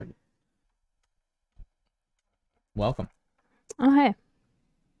welcome. Oh, hey.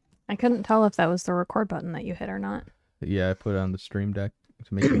 I couldn't tell if that was the record button that you hit or not. Yeah, I put it on the stream deck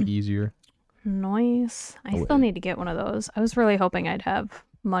to make it easier. Nice. I Oh, still need to get one of those. I was really hoping I'd have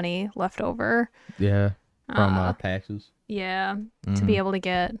money left over. Yeah, from taxes. Yeah, to be able to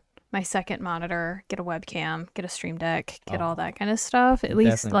get my second monitor, get a webcam, get a stream deck, get all that kind of stuff. At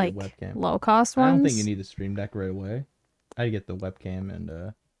least like low cost ones. I don't think you need the stream deck right away. I get the webcam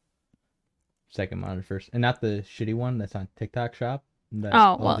and second monitor first, and not the shitty one that's on TikTok Shop. That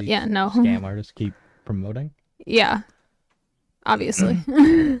oh well, yeah, no. Scam artists keep promoting. Yeah, obviously.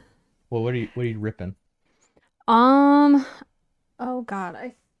 Well, what are you ripping? Oh God,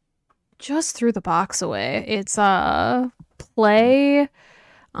 I just threw the box away. It's Play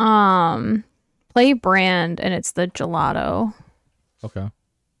brand, and it's the gelato. Okay,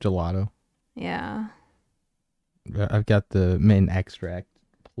 gelato. Yeah. I've got the Mitten extract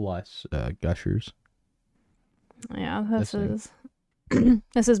plus gushers. Yeah, this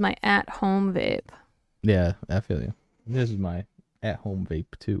is my at-home vape. Yeah, I feel you. This is my at-home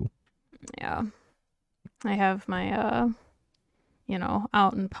vape too. Yeah. I have my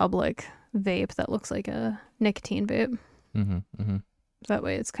out in public vape that looks like a nicotine vape. That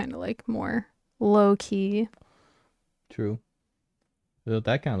way it's kind of like more low-key. True. Well,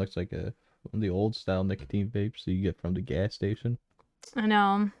 that kind of looks like the old style nicotine vapes that you get from the gas station. I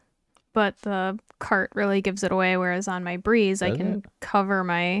know, but the cart really gives it away, whereas on my Breeze, I can cover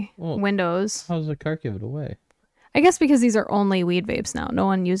my windows. How does the cart give it away? I guess because these are only weed vapes now. No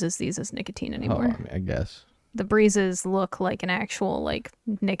one uses these as nicotine anymore. Oh, I guess. The Breezes look like an actual, like,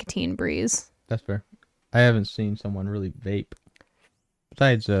 nicotine Breeze. That's fair. I haven't seen someone really vape.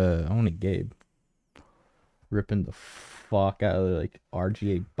 Besides, only Gabe. Ripping the fuck out of, like,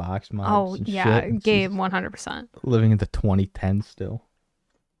 RGA box mods and yeah, shit. Gabe, 100%. Living in the 2010s still.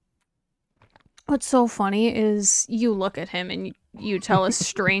 What's so funny is you look at him and you tell a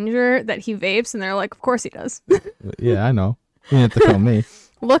stranger that he vapes, and they're like, of course he does. Yeah, I know. You didn't have to tell me.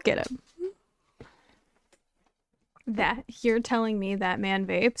 Look at him. That you're telling me that man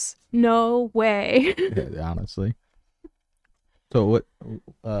vapes? No way. Yeah, honestly. So what?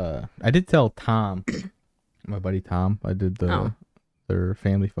 I did tell Tom, my buddy Tom. I did their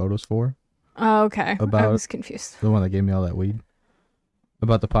family photos for. Oh, okay. About I was confused. The one that gave me all that weed.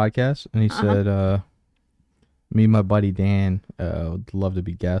 About the podcast, and he said, "Me and my buddy Dan would love to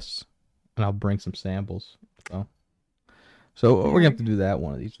be guests, and I'll bring some samples." So we're gonna have to do that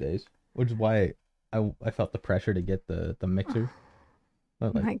one of these days, which is why I felt the pressure to get the mixer.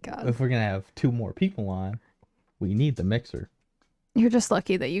 Oh my God! If we're gonna have 2 more people on, we need the mixer. You're just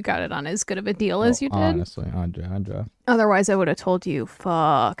lucky that you got it on as good of a deal as you did. Honestly, Andra. Otherwise, I would have told you,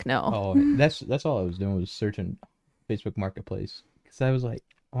 "Fuck no." Oh, that's all I was doing was searching Facebook Marketplace. So I was like,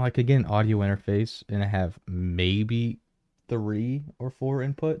 I could get an audio interface and I have maybe 3 or 4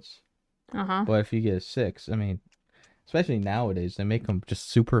 inputs. But if you get a 6, I mean, especially nowadays, they make them just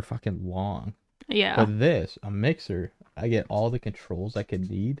super fucking long. Yeah. But a mixer, I get all the controls I could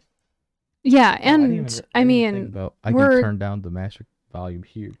need. Yeah, and I can turn down the master volume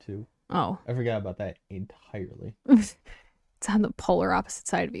here too. Oh. I forgot about that entirely. It's on the polar opposite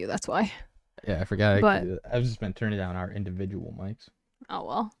side of you, that's why. Yeah, I forgot. I've just been turning down our individual mics. Oh,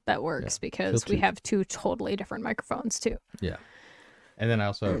 well, that works because we have 2 totally different microphones, too. Yeah. And then I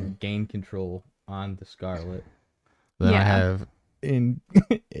also have gain control on the Scarlett. Then I have in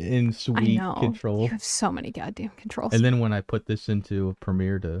suite control. You have so many goddamn controls. And then when I put this into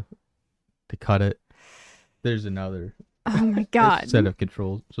Premiere to cut it, there's another oh my God set of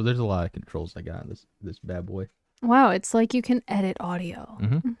controls. So there's a lot of controls I got in this bad boy. Wow, it's like you can edit audio.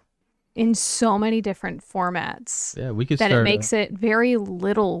 In so many different formats. Yeah, we could that it makes it very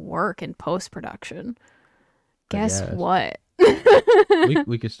little work in post-production. Guess what?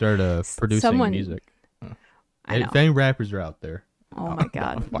 we could start producing music. If any rappers are out there. Oh my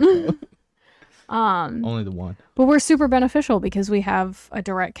God. Only the one. But we're super beneficial because we have a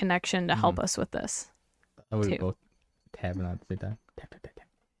direct connection to help us with this. I would both tapping on at the same time. Tap, tap, tap, tap.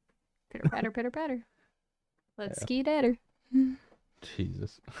 Pitter patter, pitter patter. Let's ski datter.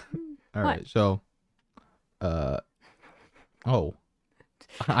 Jesus. All right, so I'm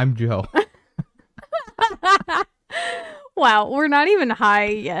Joe. Wow, we're not even high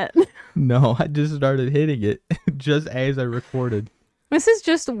yet. No, I just started hitting it just as I recorded. This is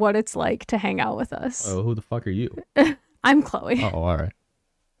just what it's like to hang out with us. Oh, who the fuck are you? I'm Chloe. Oh, all right.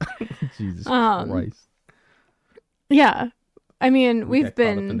 Jesus Christ. Yeah. I mean, we've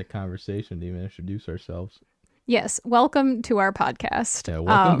been caught up in the conversation to even introduce ourselves. Yes, welcome to our podcast. Yeah,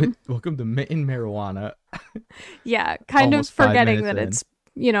 welcome to Mitten Marijuana. Yeah, kind of forgetting that it's,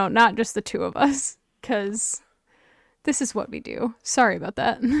 not just the 2 of us, because This is what we do. Sorry about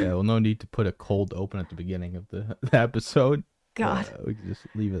that. Yeah, well, no need to put a cold open at the beginning of the episode. God. We can just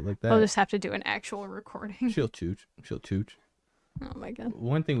leave it like that. We'll just have to do an actual recording. She'll chooch. Oh my god.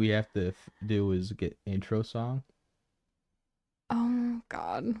 One thing we have to do is get intro song. Oh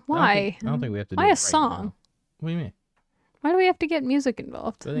god. Why? I don't think we have to do Why it a right song? now. What do you mean? Why do we have to get music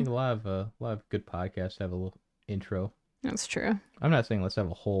involved? I think a lot of good podcasts have a little intro. That's true. I'm not saying let's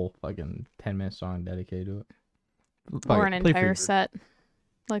have a whole fucking 10-minute song dedicated to it. Or an entire set.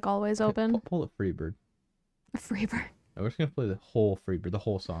 Like Always Open. Pull it Freebird. Freebird. We're just gonna play the whole Freebird, the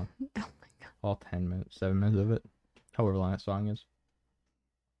whole song. Oh my god. All 10 minutes, 7 minutes of it. However long that song is.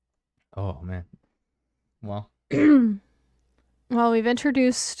 Oh man. Well. Well, we've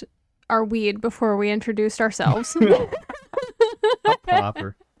introduced our weed before we introduced ourselves. How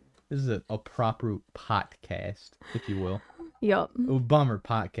proper. This is a proper podcast, if you will. Yup. Bummer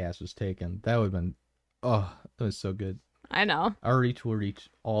podcast was taken. That would have been, that was so good. I know. Our reach will reach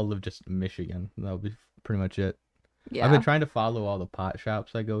all of just Michigan. That'll be pretty much it. Yeah. I've been trying to follow all the pot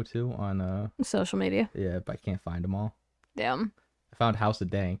shops I go to on social media. Yeah, but I can't find them all. Damn. I found House of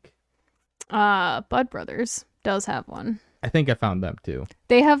Dank. Bud Brothers does have one. I think I found them too.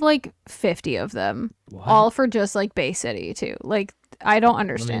 They have like 50 of them. What? All for just like Bay City too. Like I don't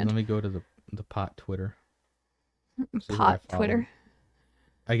understand. Let me go to the pot Twitter. Pot Twitter.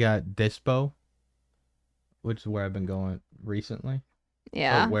 I got Dispo, which is where I've been going recently.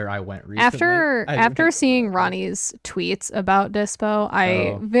 Yeah. Or where I went recently. After seeing Ronnie's tweets about Dispo,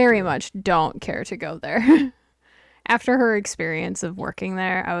 I very much don't care to go there. After her experience of working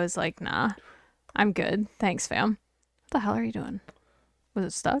there, I was like, nah, I'm good. Thanks, fam. What the hell are you doing? Was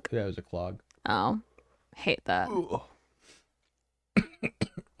it stuck? Yeah, it was a clog. Oh, hate that.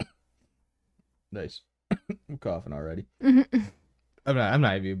 Nice. I'm coughing already. Mm-hmm. I'm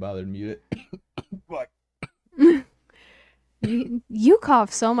not even bothered to mute it. Fuck. You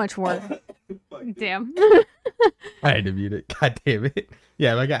cough so much worse. Damn. I had to mute it. God damn it.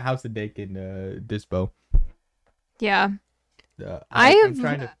 Yeah, I got House of Dank and Dispo. Yeah.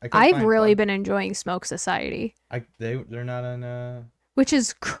 I've really been enjoying Smoke Society. They're not on which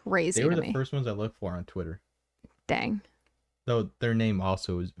is crazy. They were to the me. first ones I looked for on Twitter. Dang. Though their name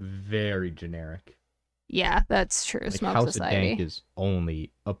also is very generic. Yeah, that's true. Like Smoke House Society. of Dank is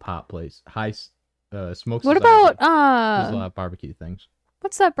only a pot place. Smoke What Society. about There's a lot of barbecue things.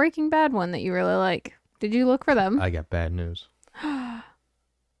 What's that Breaking Bad one that you really like? Did you look for them? I got bad news.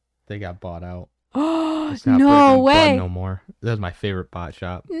 They got bought out. Oh, no way. No more. That was my favorite pot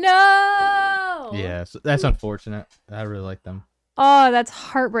shop. No. Yeah, so that's unfortunate. I really like them. Oh, that's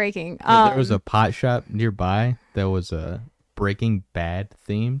heartbreaking. There was a pot shop nearby that was Breaking Bad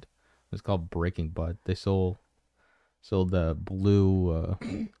themed. It was called Breaking Bud. They sold the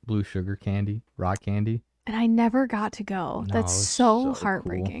blue sugar candy, rock candy. And I never got to go. No, That's so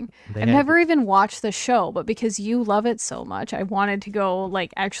heartbreaking. Cool. I've never even watched the show, but because you love it so much, I wanted to go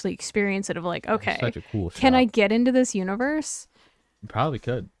like actually experience it of like, okay, such a cool show. Can I get into this universe? You probably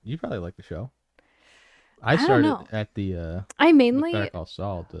could. You probably like the show. I started at the I mainly Better Call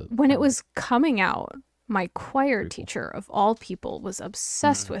Saul when it was coming out, my choir teacher of all people was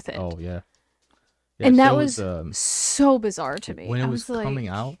obsessed with it. Oh yeah. And that was so bizarre to me. When it was coming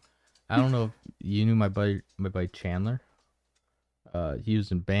out, I don't know if you knew my buddy Chandler. He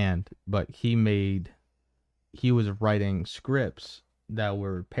was in band, but he was writing scripts that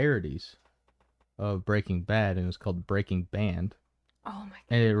were parodies of Breaking Bad, and it was called Breaking Band. Oh my god.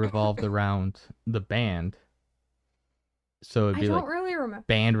 And it revolved around the band. So it'd be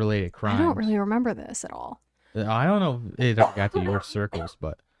band related crimes. I don't really remember this at all. I don't know if it ever got to your circles,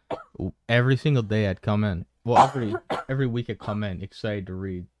 but every single day I'd come in. Well, every week I'd come in excited to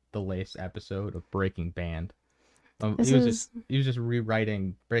read the latest episode of Breaking Band. He was just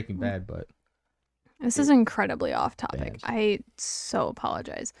rewriting Breaking Bad, but this is incredibly off topic. I so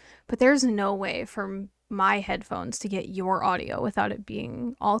apologize, but there's no way for my headphones to get your audio without it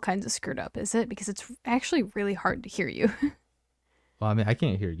being all kinds of screwed up, is it? Because it's actually really hard to hear you. Well, I mean, I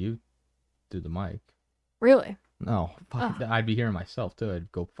can't hear you through the mic. Really? No, I'd be hearing myself too.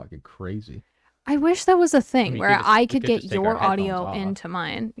 I'd go fucking crazy. I wish that was a thing where I could get take your our audio headphones off. into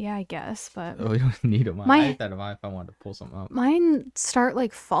mine. Yeah, I guess, but we don't need them. I had that if I wanted to pull something up. Mine start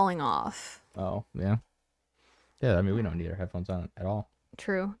like falling off. Oh yeah, yeah. I mean, we don't need our headphones on at all.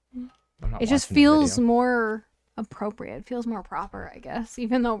 True. It just feels more appropriate. It feels more proper, I guess,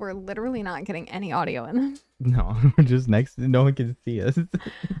 even though we're literally not getting any audio in them. No, we're just next. No one can see us.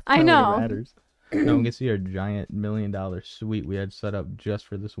 I know. Matters. No one can see our giant $1 million suite we had set up just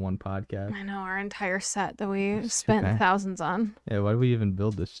for this one podcast. I know, our entire set that we spent thousands on. Yeah, why did we even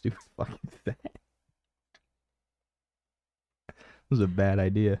build this stupid fucking thing? was a bad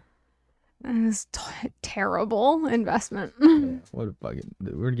idea. It was terrible investment. Yeah, what a fucking...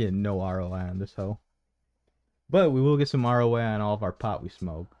 We're getting no ROI on this hoe. But we will get some ROI on all of our pot we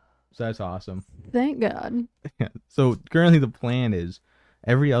smoke. So that's awesome. Thank God. Yeah. So currently the plan is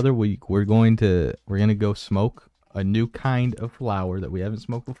every other week we're gonna go smoke a new kind of flower that we haven't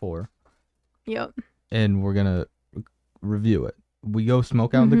smoked before. Yep. And we're gonna review it. We go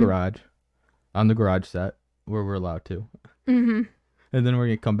smoke out in the garage, on the garage set where we're allowed to. Mm-hmm. And then we're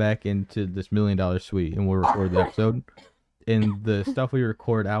gonna come back into this $1 Million Suite and we'll record the episode. And the stuff we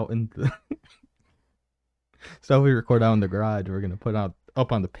record out in the garage, we're gonna put up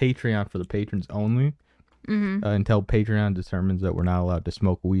on the Patreon for the patrons only. Until Patreon determines that we're not allowed to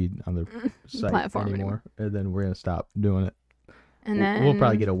smoke weed on the site platform anymore. And then we're gonna stop doing it. And then we'll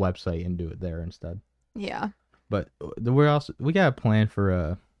probably get a website and do it there instead. Yeah. But we got a plan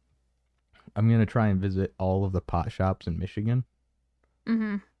for I'm gonna try and visit all of the pot shops in Michigan. I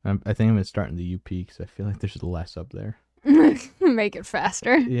think I'm gonna start in the UP because I feel like there's less up there. Make it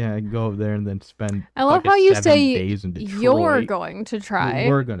faster. Yeah, go up there and then spend. I love how you say days in Detroit. You're going to try.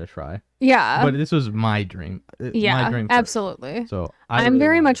 We're gonna try. Yeah, but this was my dream. Yeah, my dream absolutely. So I'm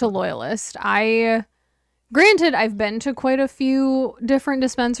very much a loyalist. Granted, I've been to quite a few different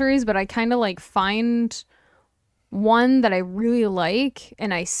dispensaries, but I kind of like find one that I really like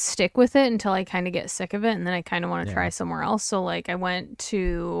and I stick with it until I kind of get sick of it, and then I kind of want to try somewhere else. So like I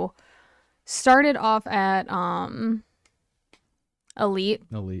started off at Elite.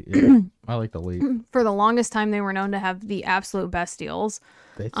 Yeah. I like Elite. For the longest time, they were known to have the absolute best deals.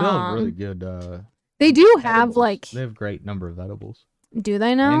 They still have really good. They do edibles. have like. They have great number of edibles. Do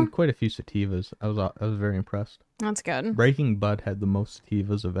they now? And quite a few sativas. I was very impressed. That's good. Breaking Bud had the most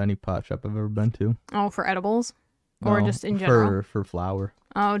sativas of any pot shop I've ever been to. Oh, for edibles, or just in general? For flower.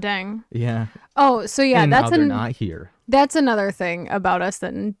 Oh dang. Yeah. Oh, so yeah, and that's they're not here. That's another thing about us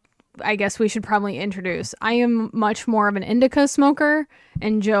that I guess we should probably introduce. I am much more of an indica smoker,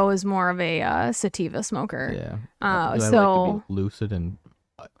 and Joe is more of a sativa smoker. Yeah. I like to be lucid and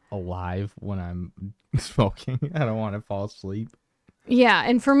alive when I'm smoking. I don't want to fall asleep. Yeah,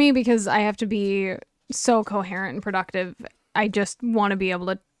 and for me, because I have to be so coherent and productive, I just want to be able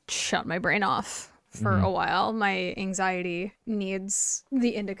to shut my brain off for a while. My anxiety needs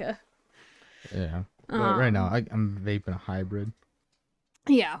the indica. Yeah. But right now, I'm vaping a hybrid.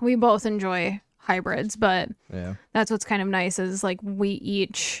 Yeah, we both enjoy hybrids, but yeah, that's what's kind of nice is like we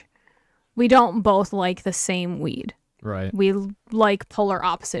don't both like the same weed. Right. We like polar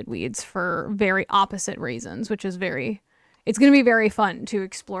opposite weeds for very opposite reasons, which is it's going to be very fun to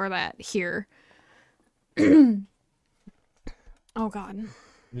explore that here. Oh, God.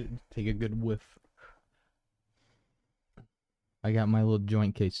 Take a good whiff. I got my little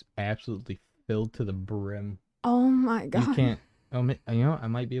joint case absolutely filled to the brim. Oh, my God. You can't. Oh, you know, I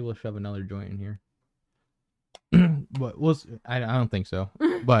might be able to shove another joint in here. But I don't think so.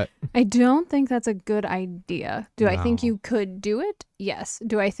 But I don't think that's a good idea. Do I think you could do it? Yes.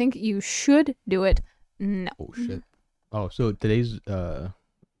 Do I think you should do it? No. Oh, shit. Oh, so today's the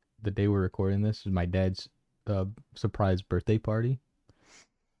day we're recording this is my dad's surprise birthday party,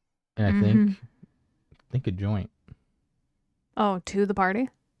 and I think a joint. Oh, to the party?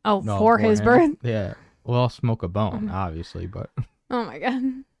 Oh, no, for his birth? Yeah. Well, I'll smoke a bone, obviously, but. Oh my God.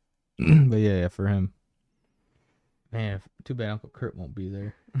 But yeah, for him. Man, too bad Uncle Kurt won't be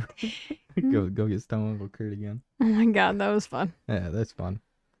there. Go get stoned Uncle Kurt again. Oh my God, that was fun. Yeah, that's fun.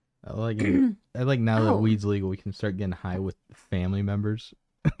 I like it. I like now that weed's legal, we can start getting high with family members.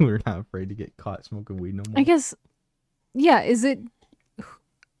 We're not afraid to get caught smoking weed no more. I guess, yeah. Is it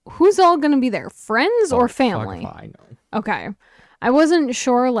who's all gonna be there? Friends or family? I know. Okay, I wasn't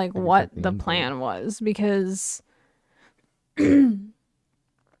sure like what the plan was because. Yeah.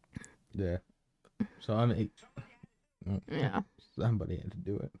 So yeah. Somebody had to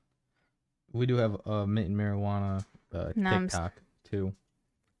do it. We do have Mitten marijuana TikTok too.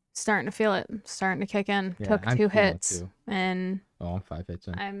 Starting to feel it. Starting to kick in. Yeah, Took I'm 2 feeling hits. too. And I'm 5 hits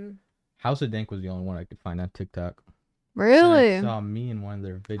in. I'm House of Dank was the only one I could find on TikTok. Really? And I saw me in one of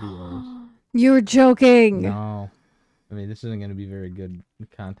their videos. You were joking. No. I mean, this isn't going to be very good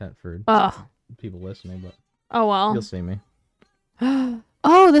content for people listening, but oh well. You'll see me.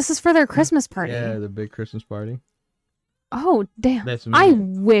 Oh, this is for their Christmas party. Yeah, the big Christmas party. Oh, damn. That's me. I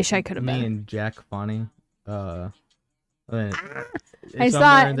wish I could have been. Me and Jack Funny. I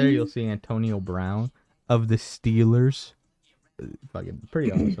saw in there. You'll see Antonio Brown of the Steelers. Fucking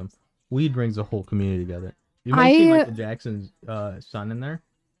pretty awesome. Weed brings the whole community together. You might see Michael Jackson's son in there.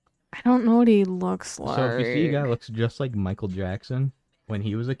 I don't know what he looks like. So if you see a guy that looks just like Michael Jackson when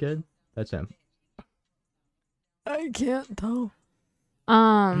he was a kid, that's him. I can't tell.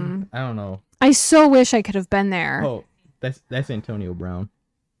 I don't know. I so wish I could have been there. Oh, that's Antonio Brown.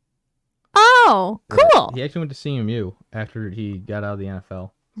 Oh, cool. He actually went to CMU after he got out of the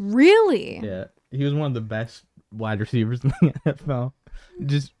NFL. Really? Yeah. He was one of the best wide receivers in the NFL.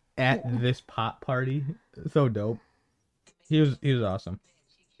 Just at this pop party. So dope. He was awesome.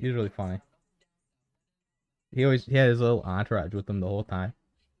 He was really funny. He had his little entourage with him the whole time.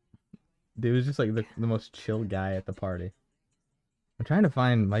 Dude was just like the most chill guy at the party. I'm trying to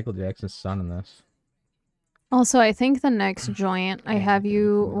find Michael Jackson's son in this. Also, I think the next joint I have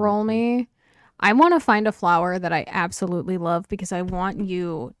you roll me, I want to find a flower that I absolutely love because I want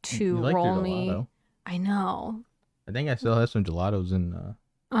you to roll me. Gelato. I know. I think I still have some gelatos in the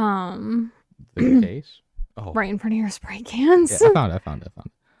case. Oh, right in front of your spray cans. Yeah, I found it.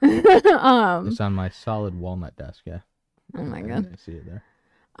 It's on my solid walnut desk. Yeah. Oh my god. I see it there.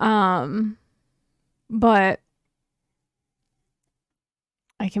 But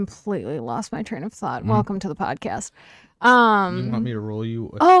I completely lost my train of thought. Welcome to the podcast. You want me to roll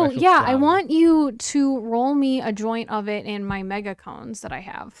you? Yeah, flower? I want you to roll me a joint of it in my mega cones that I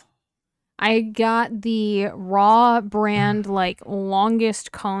have. I got the raw brand, like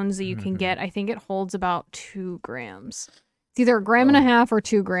longest cones that you can get. I think it holds about 2 grams. It's either 1.5 grams or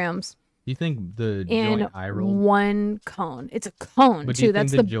 2 grams. You think the joint I rolled? 1 cone. It's a cone too.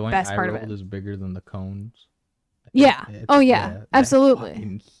 That's the best part of it. Is bigger than the cones. Yeah. Yeah.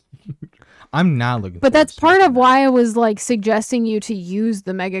 Absolutely. I'm not looking. But that's part of why I was like suggesting you to use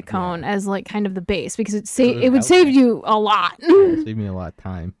the mega cone as like kind of the base because it would save you a lot. It saved me a lot of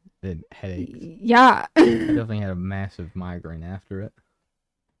time and headaches. Yeah. I definitely had a massive migraine after it.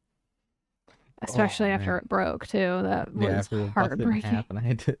 Especially after it broke too. That was heartbreaking. And I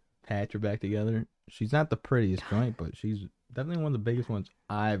had to patch her back together. She's not the prettiest joint, but she's definitely one of the biggest ones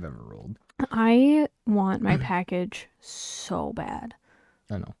I've ever rolled. I want my package so bad.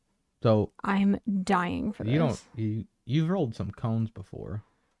 I know. So I'm dying for this. You've rolled some cones before.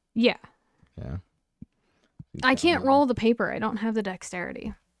 Yeah. Yeah. I can't roll the paper. I don't have the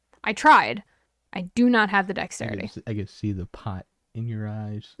dexterity. I tried. I do not have the dexterity. I can see the pot in your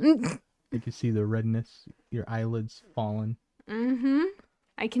eyes. I can see the redness, your eyelids falling. Mm-hmm.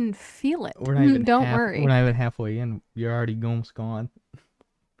 I can feel it. Don't worry. We're not even halfway in. You're already almost gone.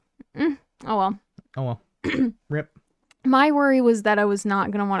 Oh well. Rip. My worry was that I was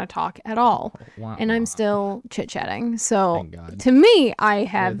not going to want to talk at all. And I'm still chit-chatting. So to me, I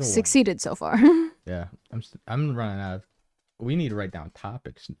have succeeded so far. Yeah. I'm running out of... We need to write down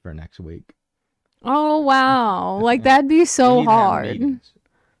topics for next week. Oh, wow. Like, that'd be so hard.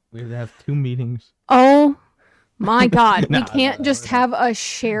 We have to have 2 meetings. Oh, my God. We can't just have a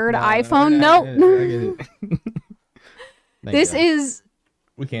shared iPhone. Nope. This is...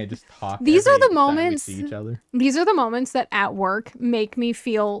 We can't just talk. These are the moments. We see each other. These are the moments that at work make me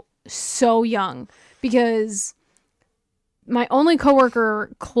feel so young because my only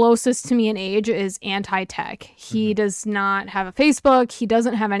coworker closest to me in age is anti-tech. He does not have a Facebook. He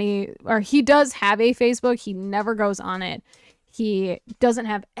doesn't have he does have a Facebook. He never goes on it. He doesn't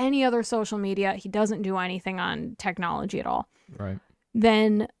have any other social media. He doesn't do anything on technology at all. Right.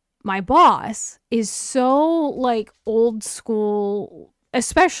 Then my boss is so like old school,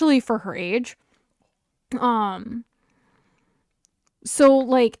 especially for her age. So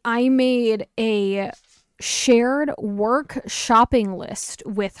like I made a shared work shopping list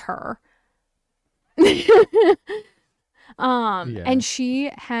with her. And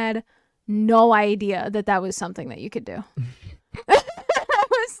she had no idea that was something that you could do. I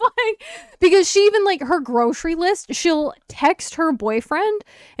was like, because she even like her grocery list, she'll text her boyfriend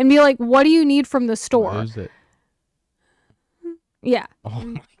and be like, what do you need from the store? What is it? Yeah. Oh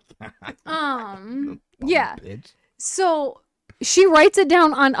my god. Yeah. Bitch. So she writes it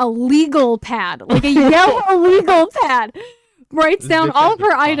down on a legal pad, like a yellow legal pad. Writes down all of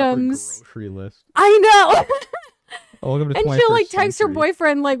her items. Grocery list. I know. And she'll like text her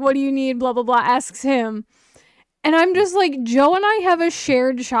boyfriend like, what do you need? Blah, blah, blah. Asks him. And I'm just like, Joe and I have a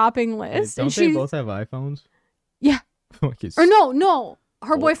shared shopping list. Don't they both have iPhones? Yeah. Or no.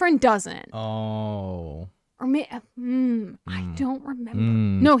 Her boyfriend doesn't. Oh. Or I don't remember.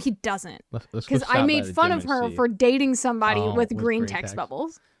 No, he doesn't. Because I made fun of her for dating somebody with green text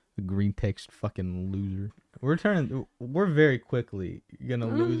bubbles. The green text fucking loser. We're very quickly gonna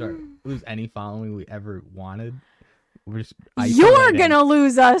lose any following we ever wanted. You're gonna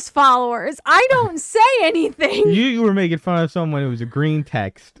lose us followers. I don't say anything. You were making fun of someone who was a green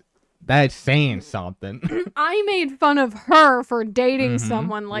text. That's saying something. I made fun of her for dating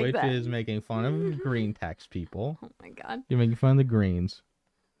someone like that. Which is making fun of green text people. Oh my god. You're making fun of the greens.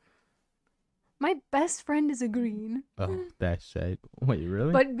 My best friend is a green. Oh, that's sad. Wait,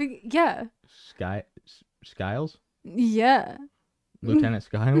 really? But yeah. Skiles? Yeah. Lieutenant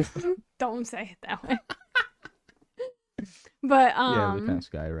Skiles? Don't say it that way. But yeah, Lieutenant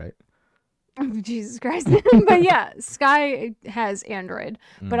Sky, right? Jesus Christ. But yeah, Sky has Android,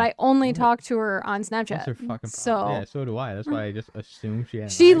 but I only talk to her on Snapchat. That's her fucking problem. So yeah, so do I. That's why I just assume she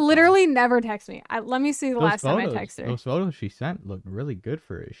had. She literally never texts me. Let me see the last time I texted her. Those photos she sent look really good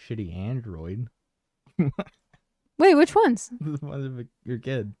for a shitty Android. Wait, which ones? The ones of your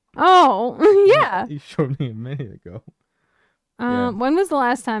kid. Oh, yeah. You showed me a minute ago. When was the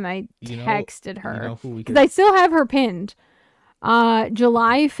last time I texted her? You know who we Because I still have her pinned.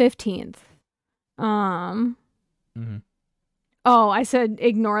 July 15th. Mm-hmm. Oh, I said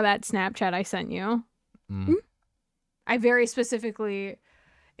ignore that Snapchat I sent you. Mm. I very specifically,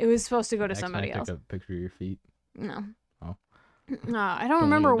 it was supposed to go to somebody else. Took a picture of your feet. No. Oh. I don't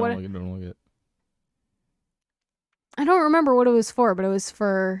remember what. Don't look at. I don't remember what it was for, but it was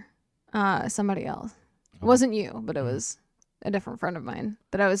for somebody else. It wasn't you, but it was a different friend of mine.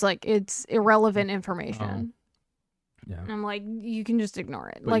 That I was like, it's irrelevant information. Yeah. And I'm like, you can just ignore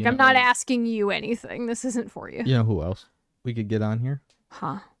it. But like, I'm not asking you anything. This isn't for you. You know who else we could get on here?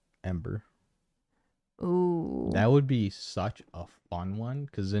 Huh. Ember. Ooh. That would be such a fun one,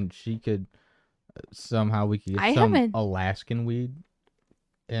 because then she could somehow we could get some Alaskan weed,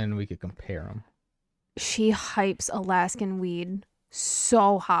 and we could compare them. She hypes Alaskan weed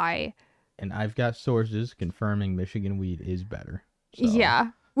so high. And I've got sources confirming Michigan weed is better. So.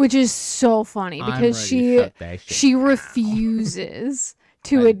 Yeah. Which is so funny because she refuses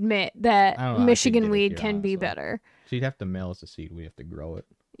to admit that Michigan weed can be better. She'd have to mail us a seed. We have to grow it.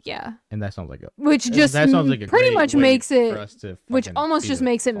 Yeah. And that sounds like pretty much makes it, which almost just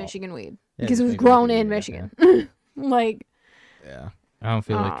makes it Michigan weed because it was grown in Michigan. Like. Yeah. I don't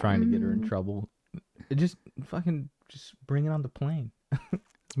feel like trying to get her in trouble. Just bring it on the plane.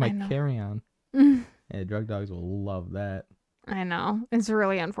 It's my carry-on. Yeah, drug dogs will love that. I know. It's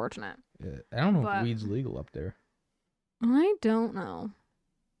really unfortunate. Yeah. I don't know if weed's legal up there. I don't know.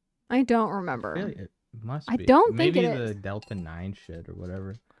 I don't remember. I feel like it must be. I don't think it is. Maybe the Delta 9 shit or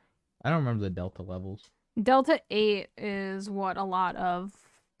whatever. I don't remember the Delta levels. Delta 8 is what a lot of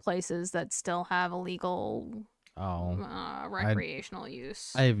places that still have illegal recreational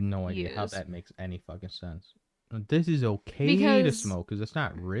use. I have no idea how that makes any fucking sense. This is okay to smoke because it's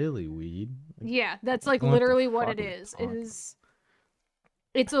not really weed. Yeah, that's like literally what it is.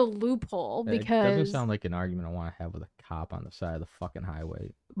 It's a loophole because it doesn't sound like an argument I want to have with a cop on the side of the fucking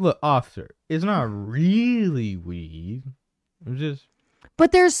highway. Look, officer, it's not really weed. It's just.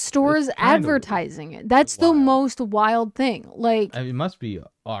 But there's stores advertising it. That's the most wild thing. Like, it must be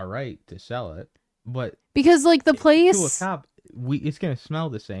all right to sell it, but because like the place to a cop, it's gonna smell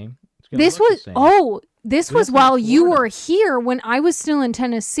the same. This was while you were here when I was still in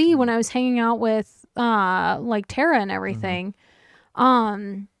Tennessee when I was hanging out with like Tara and everything.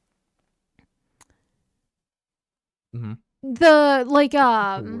 The like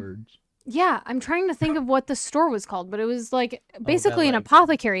words. Yeah, I'm trying to think of what the store was called, but it was like basically an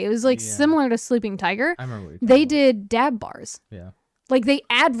apothecary. It was like similar to Sleeping Tiger. I remember they did dab bars. Yeah. Like they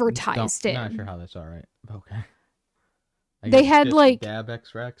advertised it. I'm not sure how that's all right. Okay. They had like dab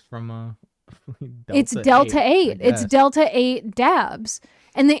extracts from it's Delta 8. It's Delta 8 dabs.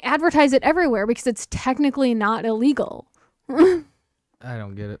 And they advertise it everywhere because it's technically not illegal. I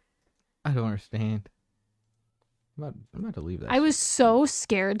don't get it. I don't understand. I'm about to leave that. I was so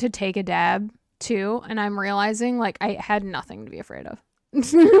scared to take a dab too, and I'm realizing like I had nothing to be afraid of.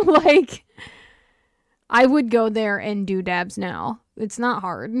 Like I would go there and do dabs now. It's not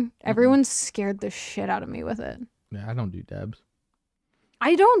hard. Everyone's scared the shit out of me with it. Yeah, I don't do dabs.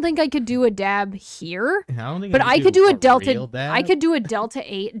 I don't think I could do a dab here, but I could do a Delta. I could do a Delta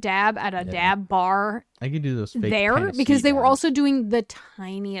 8 dab at a dab bar. I could do those fake there Tennessee because they dabs. were also doing the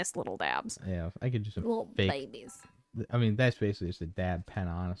tiniest little dabs. Yeah, I could do some little fake babies. I mean, that's basically just a dab pen,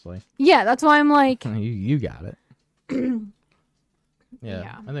 honestly. Yeah, that's why I'm like, you got it.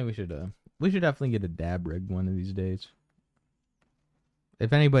 Yeah, I think we should definitely get a dab rig one of these days.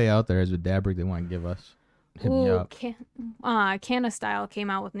 If anybody out there has a dab rig they want to give us. Hit me up. Canna Style came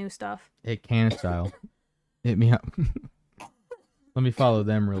out with new stuff. Hey, Canna Style. Hit me up. Let me follow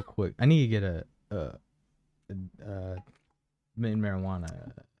them real quick. I need to get a Mitten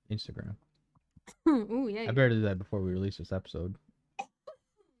Marijuana Instagram. Ooh, yeah. I better do that before we release this episode.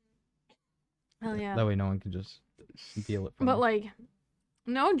 Hell yeah. That way no one can just steal it from But me. like,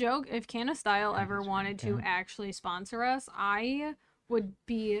 no joke, if Canna Style ever wanted to actually sponsor us, I would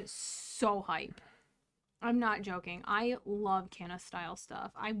be so hype. I'm not joking. I love Canna style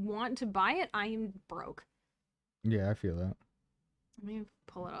stuff. I want to buy it. I am broke. Yeah, I feel that. Let me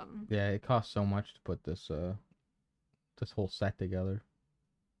pull it up. Yeah, it costs so much to put this whole set together.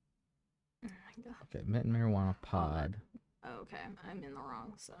 Oh my God. Okay, Mitten marijuana pod. Okay, I'm in the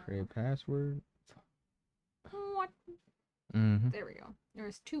wrong side. Create password. What? Mm-hmm. There we go.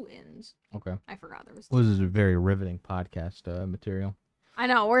 There's 2 ins. Okay. I forgot there was 2. Well, this is a very riveting podcast material. I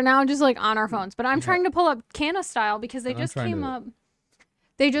know. We're now just like on our phones, but I'm trying to pull up Canna style because they just came up.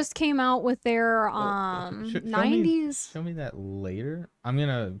 They just came out with their 90s. Show me that later. I'm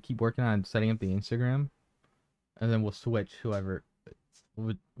gonna keep working on setting up the Instagram, and then we'll switch whoever.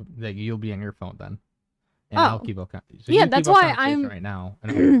 Like you'll be on your phone then, and I'll keep up. So yeah, that's why I'm right now.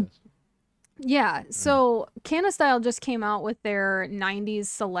 And yeah, so Canna Style just came out with their 90s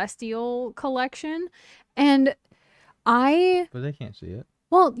Celestial collection, and but they can't see it.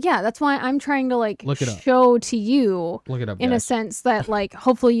 Well, yeah, that's why I'm trying to like Look it up. show to you Look it up, in guys. a sense that like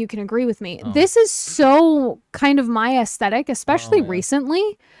hopefully you can agree with me. This is so kind of my aesthetic, especially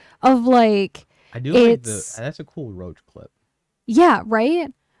recently, of like I do like that's a cool roach clip. Yeah,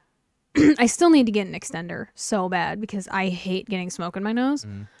 right? I still need to get an extender so bad because I hate getting smoke in my nose.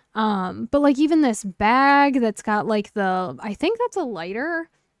 But like even this bag that's got like I think that's a lighter.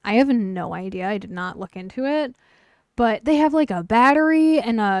 I have no idea. I did not look into it. But they have like a battery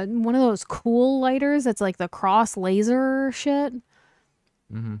and one of those cool lighters that's like the cross laser shit.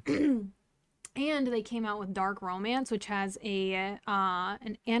 Mm-hmm. And they came out with Dark Romance, which has an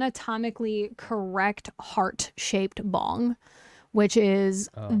anatomically correct heart-shaped bong, which is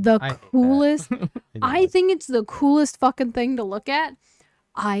the coolest. I think it's the coolest fucking thing to look at.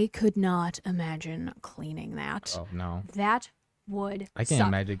 I could not imagine cleaning that. Oh no, that would. I can't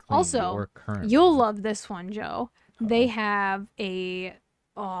imagine cleaning also, you'll love this one, Joe. They have they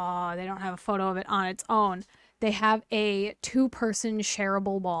don't have a photo of it on its own. They have a 2-person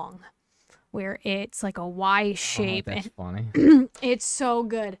shareable bong where it's like a Y shape. That's funny. It's so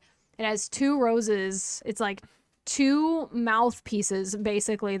good. It has 2 roses. It's like 2 mouthpieces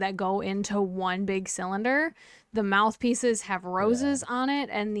basically that go into one big cylinder. The mouthpieces have roses on it,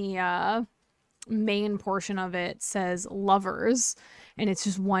 and the main portion of it says lovers, and it's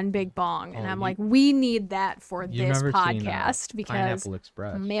just one big bong. And I'm like, we need that for this podcast because Pineapple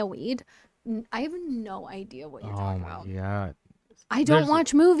Express. male weed. I have no idea what you're talking about. Oh my God. I don't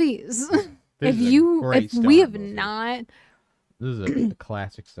watch movies. If we have not, this is a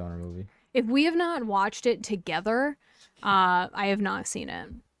classic stoner movie. If we have not watched it together, I have not seen it,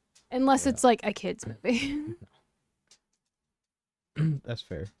 unless it's like a kids movie. That's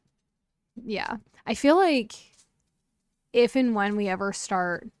fair. Yeah, I feel like if and when we ever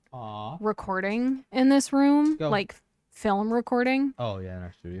start recording in this room, like film recording. Oh yeah, in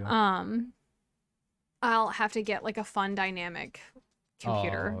our studio. I'll have to get like a fun dynamic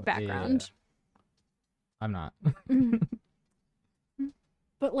computer background. Yeah. I'm not.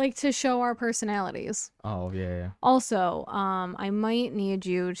 But like to show our personalities. Oh yeah. Also, I might need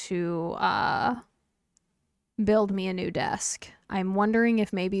you to build me a new desk. I'm wondering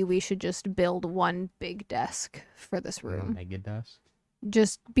if maybe we should just build one big desk for this room. Mega desk.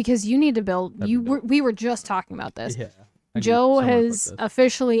 Just because you need to build. We were just talking about this. Yeah. Joe has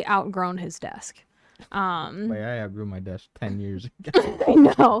officially outgrown his desk. Wait, I outgrew my desk 10 years ago. I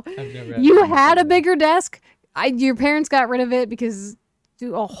know. You had a bigger desk. Your parents got rid of it because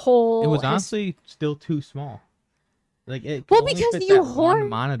a whole. It was honestly still too small. Like it. Well, because you one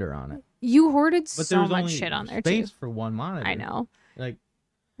monitor on it. You hoarded so much shit on there too. Space for one monitor. I know. Like,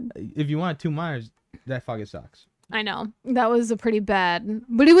 if you want 2 monitors, that fucking sucks. I know. That was a pretty bad,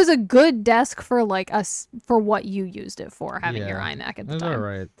 but it was a good desk for like us for what you used it for, having your iMac at the time. That's all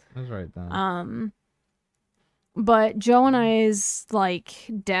right. That's right then. But Joe and I's like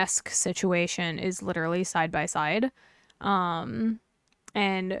desk situation is literally side by side. And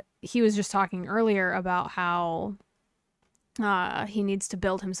he was just talking earlier about how he needs to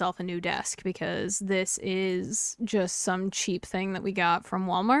build himself a new desk because this is just some cheap thing that we got from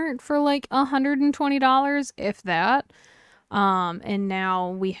Walmart for like $120, if that. And now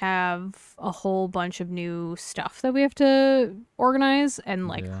we have a whole bunch of new stuff that we have to organize. And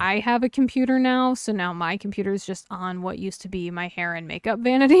like, I have a computer now. So now my computer is just on what used to be my hair and makeup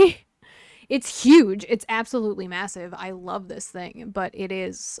vanity. It's huge. It's absolutely massive. I love this thing, but it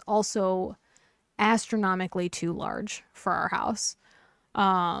is also astronomically too large for our house.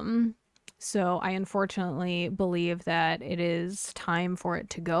 So I unfortunately believe that it is time for it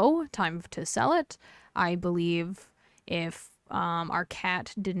to go, time to sell it. I believe if our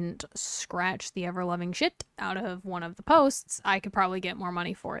cat didn't scratch the ever-loving shit out of one of the posts, I could probably get more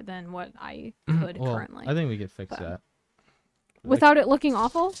money for it than what I could currently. I think we could fix that. Without it looking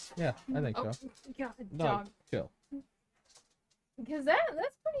awful? Yeah, I think so. God, dog. Chill. Because that's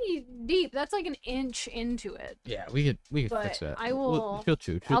pretty deep. That's like an inch into it. Yeah, we could fix that. I will.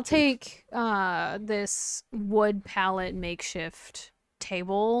 I'll take this wood pallet makeshift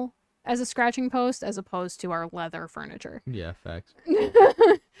table as a scratching post as opposed to our leather furniture. Yeah, facts.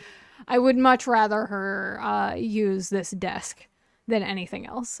 I would much rather her use this desk than anything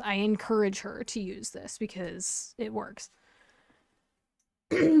else. I encourage her to use this because it works.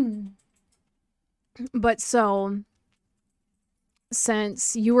 But so,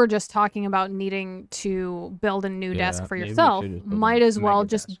 since you were just talking about needing to build a new desk for yourself, might as well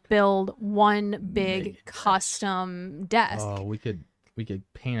just build one big custom desk. Oh, we could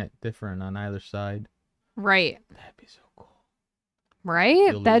paint it different on either side. Right. That'd be so cool.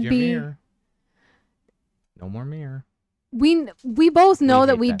 Right? That'd be mirror. No more mirror. We both know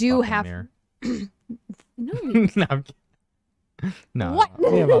that we do have No. No. What?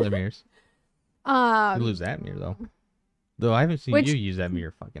 We have other mirrors. You lose that mirror though. Though I haven't seen you use that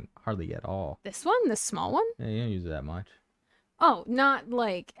mirror fucking hardly at all. This one? This small one? Yeah, you don't use it that much. Oh, not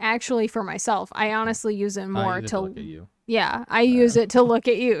like actually for myself. I honestly use it more to look at you. Yeah, I use it to look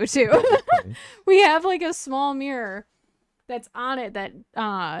at you too. We have like a small mirror that's on it that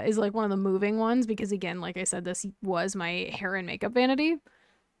is like one of the moving ones because again, like I said, this was my hair and makeup vanity.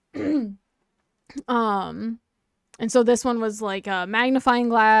 And so this one was like a magnifying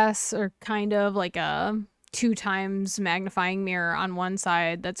glass or kind of like a 2 times magnifying mirror on one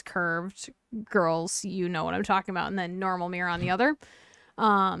side that's curved. Girls, you know what I'm talking about. And then normal mirror on the other.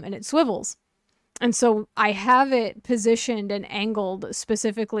 And it swivels. And so I have it positioned and angled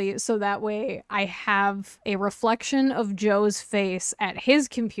specifically so that way I have a reflection of Joe's face at his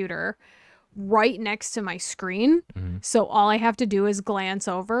computer right next to my screen. Mm-hmm. So all I have to do is glance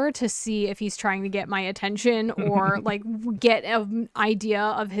over to see if he's trying to get my attention or like get an idea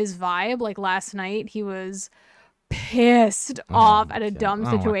of his vibe. Like last night he was pissed off at a dumb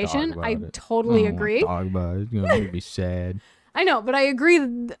situation. I totally agree. Talk about it. It's gonna make me sad. I know, but I agree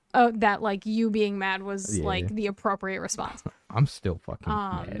that like you being mad was like the appropriate response. I'm still fucking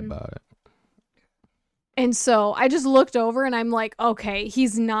mad about it. And so I just looked over and I'm like, okay,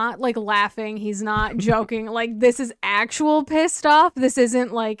 he's not like laughing. He's not joking. Like this is actual pissed off. This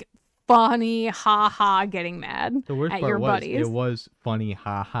isn't like funny, ha getting mad the worst at part your buddies. It was funny,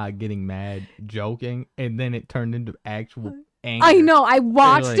 ha getting mad, joking, and then it turned into actual anger. I know. I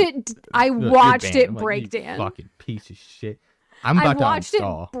watched it. I watched it break down. Fucking piece of shit. I watched it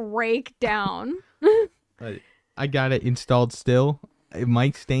break down. I got it installed still. It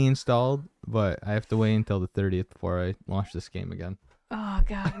might stay installed, but I have to wait until the 30th before I launch this game again. Oh,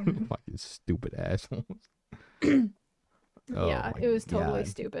 God. Fucking stupid assholes. Yeah, it was totally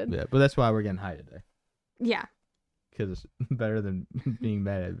stupid. Yeah, but that's why we're getting high today. Yeah. Because it's better than being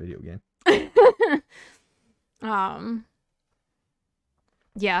bad at a video game.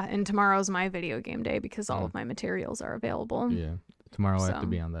 Yeah, and tomorrow's my video game day because all of my materials are available. Yeah. Tomorrow I have to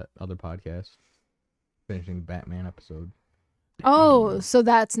be on that other podcast. Finishing the Batman episode. Oh, so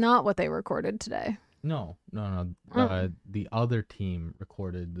that's not what they recorded today. No. The other team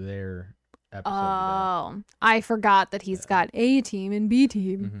recorded their episode today. I forgot that he's got A team and B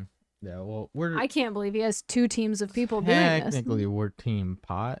team. Mm-hmm. Yeah, well, I can't believe he has 2 teams of people doing this. Technically, we're Team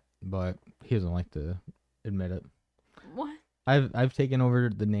Pot, but he doesn't like to admit it. What? I've taken over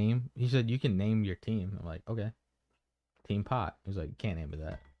the name. He said, you can name your team. I'm like, okay. Team Pot. He's like, you can't name it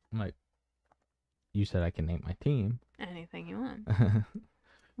that. I'm like, you said I can name my team. Anything you want.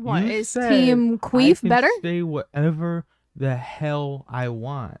 What, is Team Queef better? I can say whatever the hell I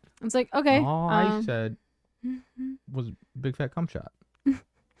want. It's like, okay. All I said was big fat cum shot.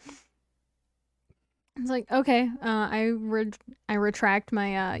 It's like, okay, I retract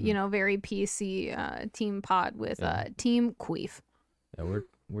my very PC Team Pot with Team Queef. Yeah,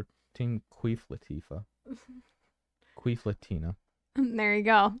 we're Team Queef Latifah. Queef Latina. There you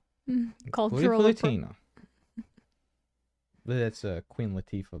go. Cultural Queef Latina. That's Queen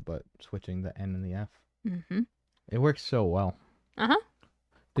Latifah, but switching the N and the F. Mm-hmm. It works so well. Uh-huh.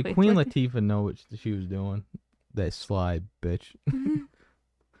 Did Queen Latifah know what she was doing? That sly bitch. Mm-hmm.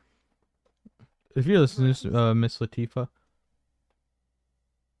 If you're listening to this, Miss Latifah,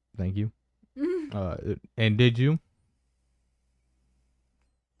 thank you. And did you?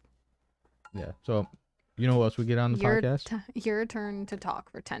 Yeah, so you know who else we get on the podcast? Your turn to talk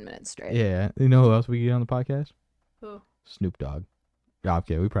for 10 minutes straight. Yeah, you know who else we get on the podcast? Who? Snoop Dogg. Yeah,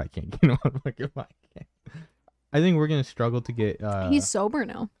 okay, we probably can't get him on the fucking podcast. I think we're gonna struggle to get. He's sober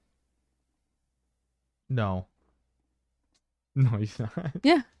now. No, he's not.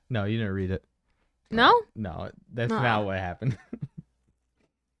 Yeah. No, you didn't read it. No. No, that's not what happened.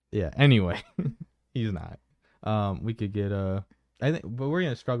 Yeah. Anyway, he's not. We could get I think, but we're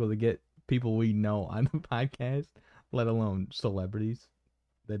gonna struggle to get people we know on the podcast, let alone celebrities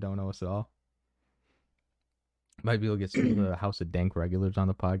that don't know us at all. Might be able to get some of the House of Dank regulars on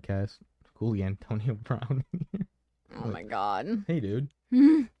the podcast. Cool, Antonio Brown. Oh my God. Hey, dude.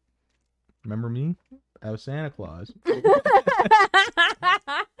 Remember me? I was Santa Claus. What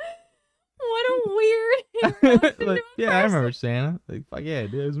a weird. Like, yeah, I remember Santa. Like, fuck yeah,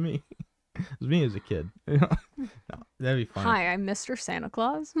 dude, it was me. It was me as a kid. No, that'd be funny. Hi, I'm Mr. Santa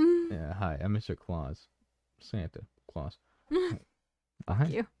Claus. Yeah, hi, I'm Mr. Claus. Santa Claus.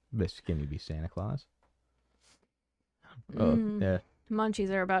 Thank you. Miss Skinny be Santa Claus. Oh, yeah. Munchies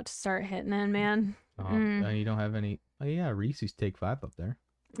are about to start hitting in, man. You don't have any. Oh, yeah, Reese's Take 5 up there.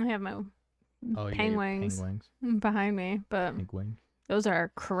 I have my penguins behind me, but those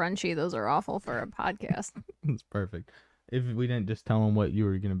are crunchy. Those are awful for a podcast. It's perfect. If we didn't just tell them what you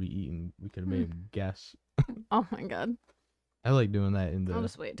were going to be eating, we could have made them guess. Oh, my God. I like doing that in I'll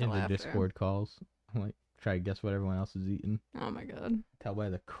just wait till the Discord calls. I'm like, try to guess what everyone else is eating. Oh, my God. Tell by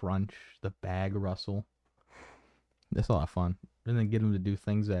the crunch, the bag rustle. That's a lot of fun. And then get them to do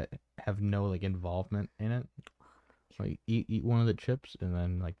things that have no, like, involvement in it. Like, eat one of the chips and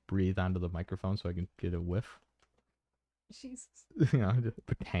then, like, breathe onto the microphone so I can get a whiff. Jesus. You know, just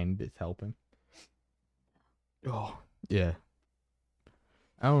pretend it's helping. Oh, yeah.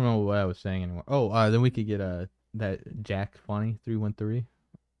 I don't know what I was saying anymore. Oh, then we could get that Jack Funny 313.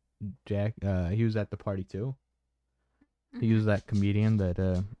 Jack, he was at the party too. He was that comedian that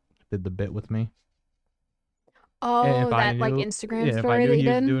did the bit with me. Oh, that like Instagram story that he did?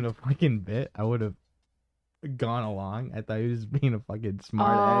 If I knew he was doing a fucking bit, I would have gone along. I thought he was just being a fucking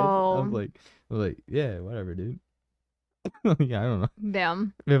smart ass. I was like, yeah, whatever, dude. Yeah, I don't know.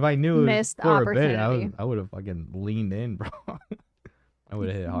 Damn. If I knew it was for a bit, I would have fucking leaned in, bro. I would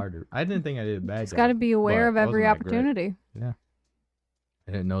have hit harder. I didn't think I did a bad job. Just got to be aware of every opportunity. Yeah.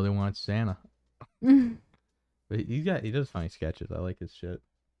 I didn't know they wanted Santa. But he does funny sketches. I like his shit.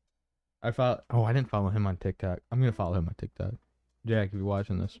 I didn't follow him on TikTok. I'm going to follow him on TikTok. Jack, if you're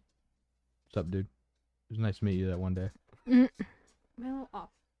watching this, what's up, dude? It was nice to meet you that one day. Milo off.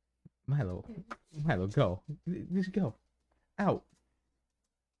 Milo, go. Just go. Out.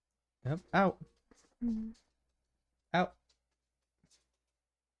 Yep, out. Out.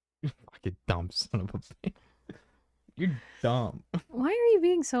 You fucking dumb son of a bitch. You're dumb. Why are you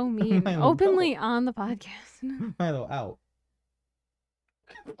being so mean? Milo, openly go. on the podcast. Milo, out.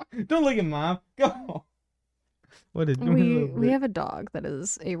 Don't look at Mom. Go. What did we have a dog that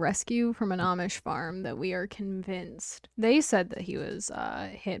is a rescue from an Amish farm that we are convinced. They said that he was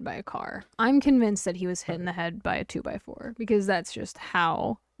hit by a car. I'm convinced that he was hit in the head by a 2x4 because that's just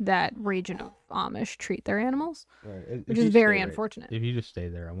how that region of Amish treat their animals, right. Which is very unfortunate. If you just stay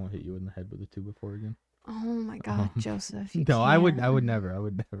there, I won't hit you in the head with a 2x4 again. Oh my God, Joseph! No, can't. I would never. I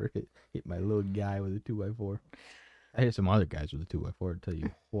would never hit my little guy with a 2x4. I hit some other guys with a 2x4. To tell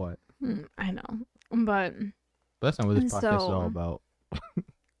you what. I know, but that's not what this podcast is all about.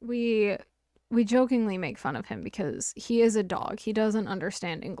 we jokingly make fun of him because he is a dog. He doesn't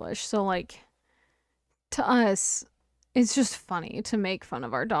understand English, so like to us, it's just funny to make fun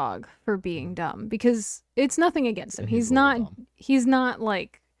of our dog for being dumb because it's nothing against him. He's not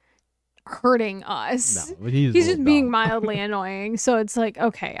like hurting us. No, but he's just being mildly annoying. So it's like,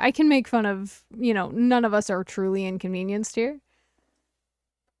 okay, I can make fun of, none of us are truly inconvenienced here.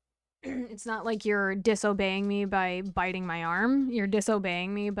 It's not like you're disobeying me by biting my arm. You're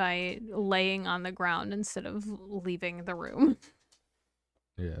disobeying me by laying on the ground instead of leaving the room.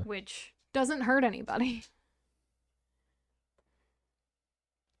 Yeah. Which doesn't hurt anybody.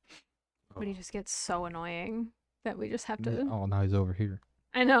 But he just gets so annoying that we just have to... Oh, now he's over here.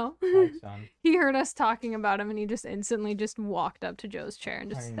 I know. Hi, son. He heard us talking about him and he just instantly just walked up to Joe's chair and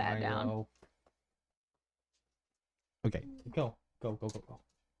just sat down. Okay, go.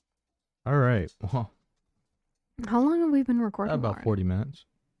 All right. Well, how long have we been recording? About 40 minutes.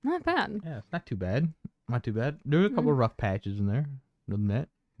 Not bad. Yeah, it's not too bad. There were a couple of rough patches in there, admit,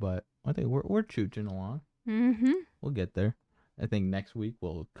 but I think we're chooching along. Mm-hmm. We'll get there. I think next week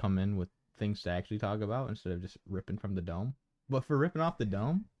we'll come in with things to actually talk about instead of just ripping from the dome. But for ripping off the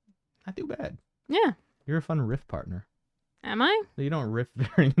dome, not too bad. Yeah. You're a fun riff partner. Am I? You don't riff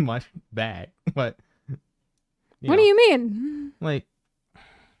very much back, but... What do you mean? Like,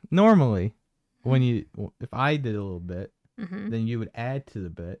 normally, if I did a little bit, then you would add to the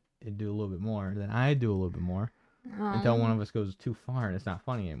bit and do a little bit more. Then I do a little bit more. until one of us goes too far and it's not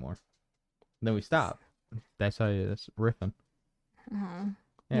funny anymore. Then we stop. That's riffing.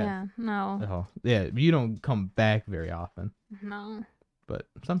 Yeah. No. Oh, yeah. You don't come back very often. No. But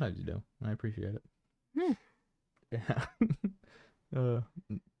sometimes you do. I appreciate it. Yeah.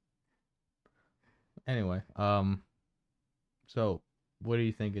 Anyway, so what are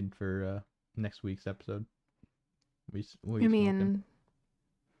you thinking for next week's episode? What are you smoking?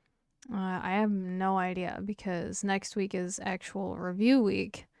 I have no idea because next week is actual review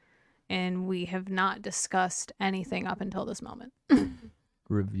week, and we have not discussed anything up until this moment.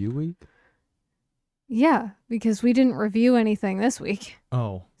 Review week? Yeah, because we didn't review anything this week.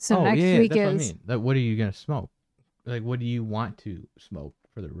 Oh. So next week that's is... what I mean. Like, what are you going to smoke? Like, what do you want to smoke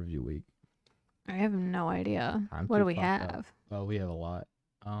for the review week? I have no idea. What do we have? Well, we have a lot.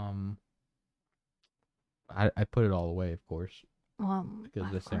 I put it all away, of course. Well,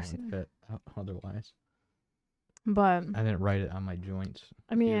 because this thing won't fit otherwise. But I didn't write it on my joints.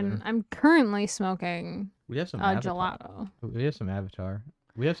 I mean, either. I'm currently smoking gelato. We have some Avatar.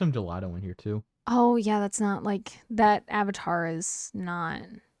 We have some gelato in here too. Oh yeah, that's not like that. Avatar is not.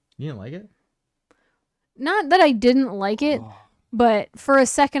 You didn't like it? Not that I didn't like it, but for a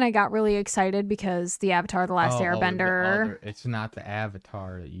second I got really excited because the Avatar: The Last Airbender. It's not the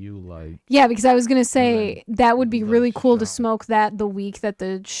Avatar that you like. Yeah, because I was gonna say that would be really cool to smoke that the week that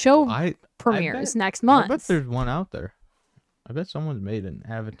the show premieres next month. I bet there's one out there. I bet someone's made an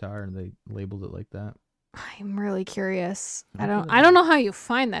Avatar and they labeled it like that. I'm really curious. I don't know how you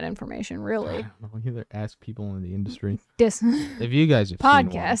find that information, really. I don't know. Either ask people in the industry. If you guys have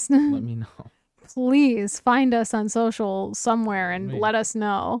podcast, seen one, let me know. Please find us on social somewhere and let us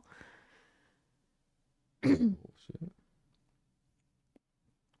know. But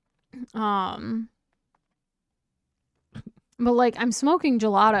like I'm smoking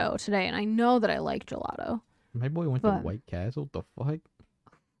gelato today, and I know that I like gelato. My boy went to White Castle. The fuck?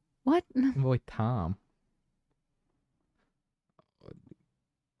 What? My boy Tom.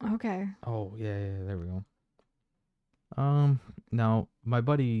 Okay. Oh yeah, there we go. Now my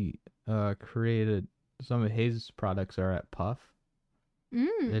buddy created some of his products are at Puff.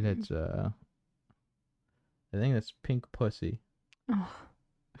 And it's I think it's Pink Pussy. Oh.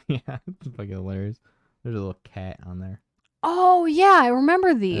 Yeah, it's fucking hilarious. There's a little cat on there. Oh yeah, I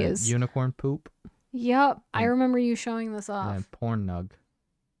remember these. Unicorn poop. Yep, I remember you showing this off. And porn nug.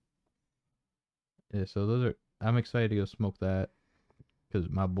 Yeah, so those are. I'm excited to go smoke that because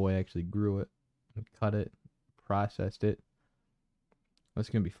my boy actually grew it, and cut it, processed it. That's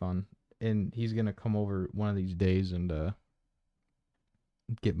gonna be fun, and he's gonna come over one of these days and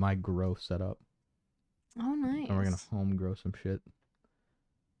get my grow set up. Oh, nice. And we're gonna home grow some shit.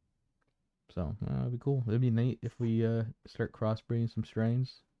 So it'd be cool. It'd be neat if we start crossbreeding some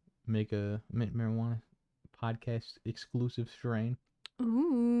strains, make a mint marijuana podcast exclusive strain.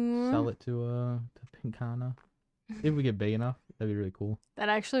 Ooh. Sell it to Pinkana. If we get big enough, that'd be really cool. That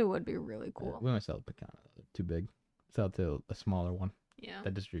actually would be really cool. We won't sell it to Pinkana. Too big. Sell it to a smaller one. Yeah.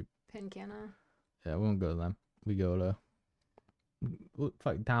 That distribute. Pinkana. Yeah, we won't go to them. We go to.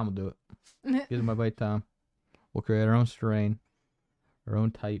 Fuck, Tom will do it. Give my buddy Tom. We'll create our own strain, our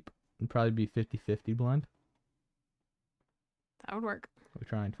own type. It'd probably be 50-50 blend. That would work. We'll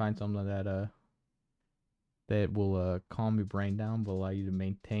try and find something that will calm your brain down, but allow you to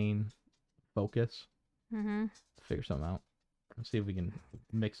maintain focus. Mm-hmm. Figure something out. Let's see if we can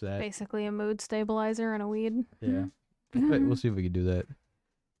mix that. Basically a mood stabilizer and a weed. Yeah. We'll see if we can do that.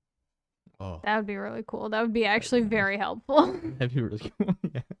 Oh. That would be really cool. That would be actually very helpful. That'd be really cool.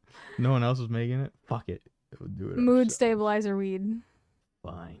 Yeah. No one else is making it? Fuck it. We'll do it mood ourselves. Stabilizer weed.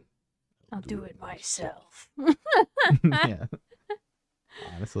 Fine. I'll do it myself. Yeah.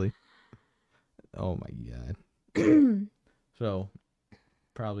 Honestly. Oh my god. So,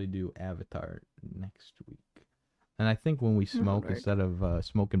 probably do Avatar next week. And I think when we smoke, instead of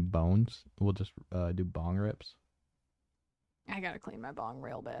smoking bones, we'll just do bong rips. I gotta clean my bong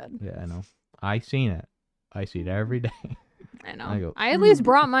real bad. Yeah, I know. I seen it. I see it every day. I know. I at least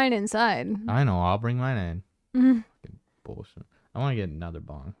brought mine inside. I know. I'll bring mine in. Fucking bullshit. I want to get another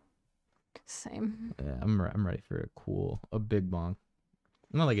bong. Same. Yeah, I'm ready for a big bong.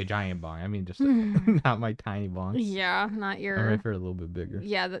 Not like a giant bong. I mean, just not my tiny bong. Yeah, not your. I'm ready for a little bit bigger.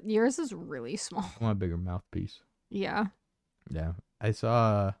 Yeah, yours is really small. I want a bigger mouthpiece. Yeah. Yeah, I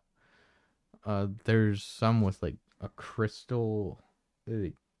saw. There's some with like a crystal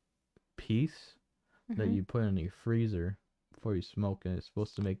piece that you put in your freezer before you smoke, and it's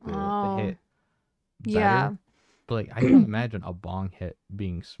supposed to make the hit better. Yeah. But like, I can't imagine a bong hit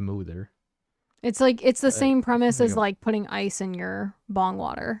being smoother. It's the same premise as like putting ice in your bong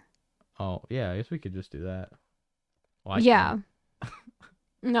water. Oh yeah, I guess we could just do that. Well, yeah.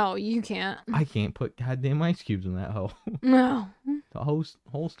 No, you can't. I can't put goddamn ice cubes in that hole. No. The hole's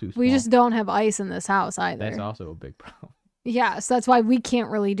too small. We just don't have ice in this house either. That's also a big problem. Yeah, so that's why we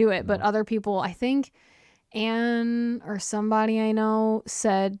can't really do it. No. But other people, I think Anne or somebody I know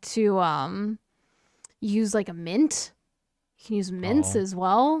said to use like a mint. You can use mints as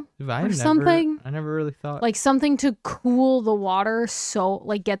well. Something. I never really thought. Like something to cool the water, so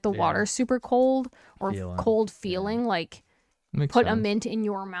like get the water super cold or cold feeling. Like put a mint in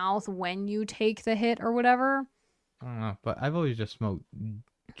your mouth when you take the hit or whatever. I don't know, but I've always just smoked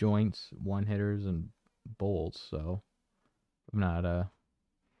joints, one hitters, and bowls. So I'm not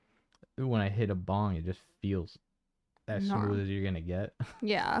when I hit a bong, it just feels as smooth as you're gonna get.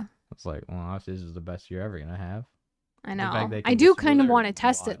 Yeah. It's like, well, this is the best you're ever gonna have. I know. I do kind of want to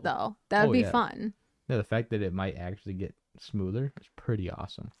test it though. That would be fun. Yeah, the fact that it might actually get smoother is pretty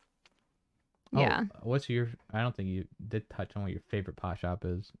awesome. Yeah. What's your? I don't think you did touch on what your favorite pot shop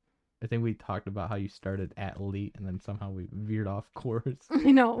is. I think we talked about how you started at Elite and then somehow we veered off course.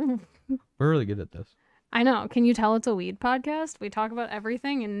 I know. We're really good at this. I know. Can you tell it's a weed podcast? We talk about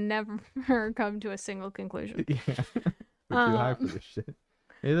everything and never come to a single conclusion. Yeah. We're too high for this shit.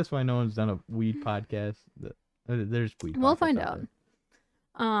 Hey, that's why no one's done a weed podcast. There's weed. We'll find out.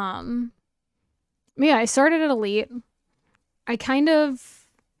 Yeah, I started at Elite. I kind of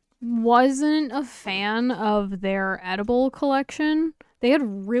wasn't a fan of their edible collection. They had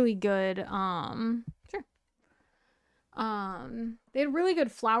really good they had really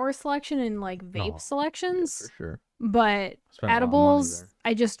good flower selection and like vape selections. Yeah, for sure. But edibles,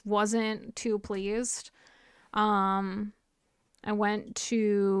 I just wasn't too pleased. I went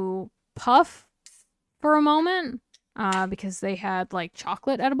to Puff for a moment because they had like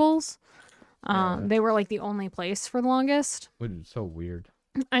chocolate edibles. They were like the only place for the longest. Which is so weird.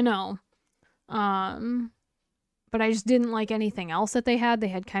 I know. But I just didn't like anything else that they had. They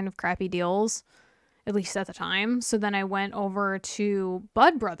had kind of crappy deals, at least at the time. So then I went over to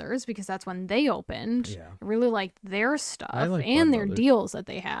Bud Brothers because that's when they opened. Yeah. I really liked their stuff and their deals that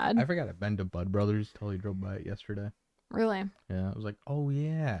they had. I forgot I'd been to Bud Brothers. Totally drove by it yesterday. Really? Yeah, I was like, oh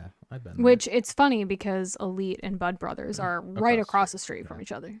yeah, I've been there. Which it's funny because Elite and Bud Brothers are right across the street from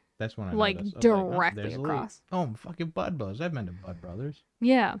each other. That's when I like directly across. Oh, fucking Bud Brothers. I've been to Bud Brothers.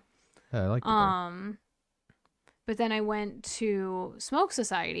 Yeah. I like the But then I went to Smoke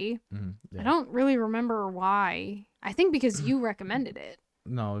Society. Mm-hmm, yeah. I don't really remember why. I think because you recommended it.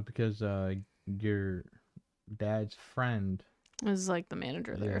 No, because your dad's friend was like the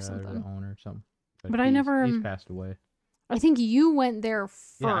manager there or something. The owner or something. But I never. He's passed away. I think you went there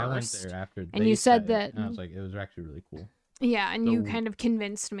first. Yeah, I went there after. And you said that. And I was like, it was actually really cool. Yeah, and you kind of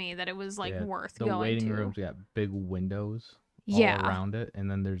convinced me that it was like worth going to. The waiting room's got big windows. All around it, and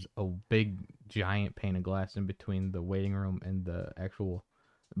then there's a big giant pane of glass in between the waiting room and the actual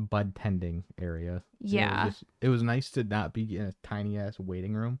bud tending area. Yeah, it was nice to not be in a tiny ass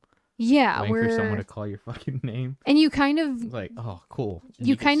waiting room. Yeah, waiting for someone to call your fucking name. And you kind of like, oh, cool. And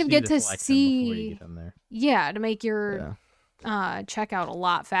you kind of get to see before you get in there. Yeah, to make your checkout a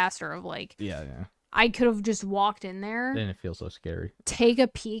lot faster. Of like, I could have just walked in there. Then it feels so scary. Take a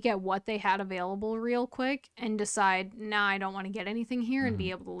peek at what they had available real quick and decide, nah, I don't want to get anything here and be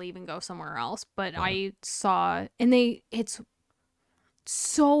able to leave and go somewhere else. But I saw, and it's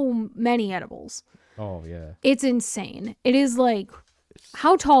so many edibles. Oh, yeah. It's insane. It is like,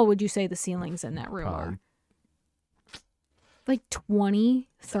 how tall would you say the ceilings in that room are? Like 20,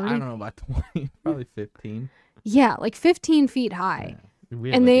 30? I don't know about 20, probably 15. Yeah, like 15 feet high. Yeah.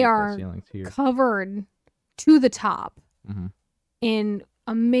 And they are covered to the top in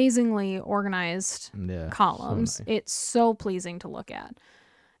amazingly organized columns. So nice. It's so pleasing to look at.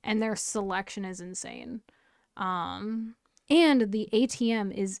 And their selection is insane. And the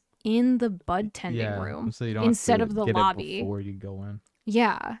ATM is in the bud tending room so you don't instead have to of the get lobby. It before you go in.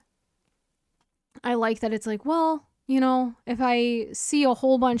 Yeah. I like that it's like, well, you know, if I see a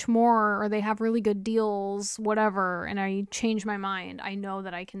whole bunch more or they have really good deals, whatever, and I change my mind, I know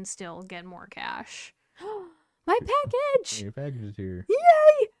that I can still get more cash. My package! Your package is here.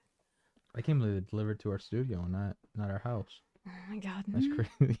 Yay! I can't believe they delivered to our studio and not our house. Oh my god. That's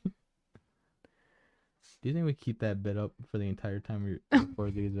crazy. Do you think we keep that bit up for the entire time we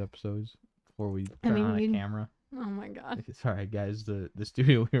record these episodes before we turn on a camera? Oh my god. Sorry guys, the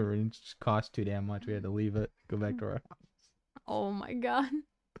studio we were in just cost too damn much. We had to leave it, go back to our house. Oh my god.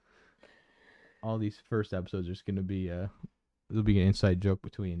 All these first episodes are just gonna be it'll be an inside joke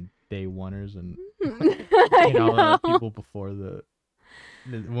between day oneers and all the people before the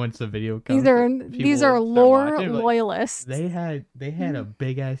Once the video comes, these are lore loyalists. They had a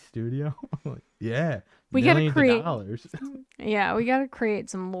big ass studio. Yeah, we gotta create $millions. Yeah, we gotta create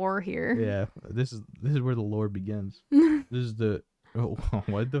some lore here. Yeah, this is where the lore begins. This is the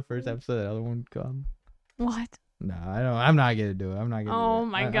what the first episode of the other one come? What? No, I'm not gonna do it. I'm not gonna. Oh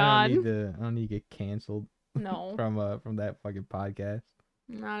my god! I don't need to get canceled. No. from that fucking podcast.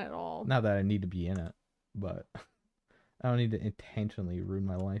 Not at all. Not that I need to be in it, but I don't need to intentionally ruin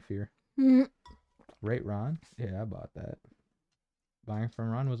my life here. Rate Ron? Yeah, I bought that. Buying from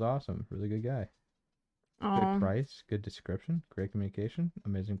Ron was awesome. Really good guy. Good price, good description, great communication,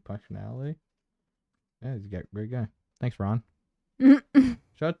 amazing functionality. Yeah, he's a great guy. Thanks, Ron. Shout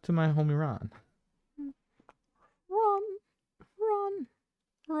out to my homie Ron.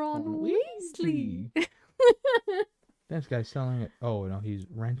 Ron Weasley. This guy's selling it. Oh no, he's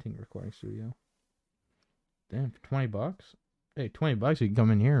renting a recording studio. Damn, for $20. Hey, $20, you can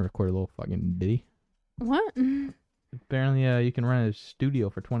come in here and record a little fucking ditty. What? Apparently, you can rent a studio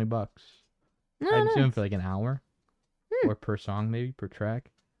for $20. I'd assume for like an hour, or per song, maybe per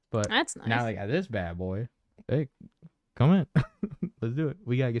track. But that's nice. Now they got this bad boy. Hey, come in. Let's do it.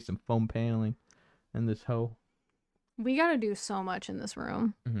 We gotta get some foam paneling in this hoe. We gotta do so much in this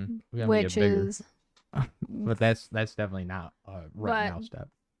room, which is. But that's definitely not a right now step.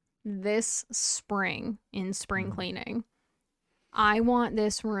 This spring in spring cleaning, I want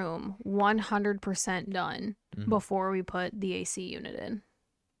this room 100% done before we put the AC unit in.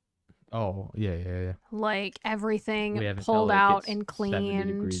 Oh, yeah. Like everything pulled out and cleaned. 70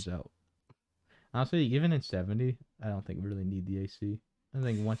 degrees out. Honestly, even in 70, I don't think we really need the AC. I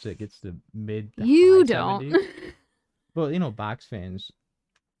think once it gets to mid to high 70, well, box fans,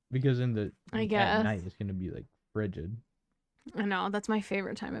 because at night it's gonna be like frigid. I know, that's my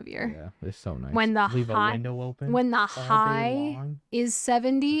favorite time of year. Yeah, it's so nice. When the Leave a window open. When the high is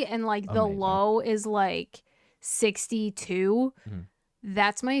 70 and like the low is like 62,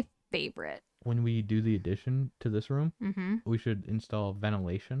 that's my favorite. When we do the addition to this room, we should install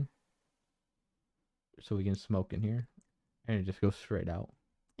ventilation so we can smoke in here, and it just goes straight out.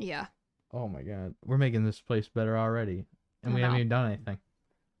 Yeah. Oh my god, we're making this place better already, and we haven't even done anything.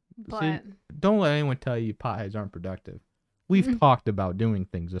 But see, don't let anyone tell you potheads aren't productive. We've talked about doing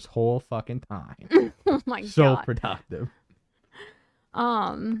things this whole fucking time. Oh my god. So productive.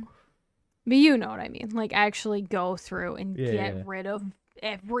 But you know what I mean. Like actually go through and get rid of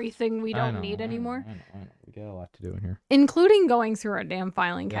everything we don't need anymore. I know. We got a lot to do in here. Including going through our damn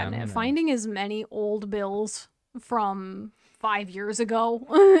filing cabinet. Finding as many old bills from 5 years ago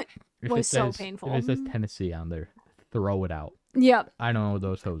was so painful. If it says Tennessee on there, throw it out. Yep. I don't know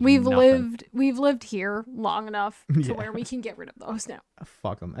those hoes. We've lived here long enough to where we can get rid of those now.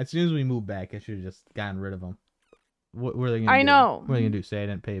 Fuck them. As soon as we move back, I should have just gotten rid of them. What are they gonna do? I know. What are they gonna do? Say I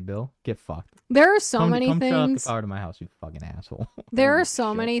didn't pay a bill? Get fucked. There are so many things. Come shut up the power to my house, you fucking asshole. There are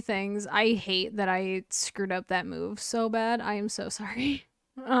so many things. I hate that I screwed up that move so bad. I am so sorry.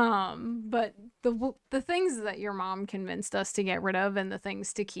 But the things that your mom convinced us to get rid of and the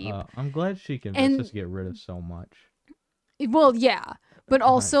things to keep. I'm glad she convinced us to get rid of so much. Well, yeah, but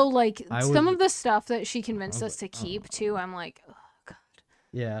also like some of the stuff that she convinced us to keep too. I'm like, oh god.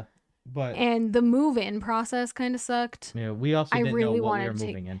 Yeah, and the move-in process kind of sucked. Yeah, we also didn't know what we were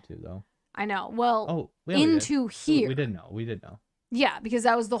moving into though. I know. Well, into here. We did know. Yeah, because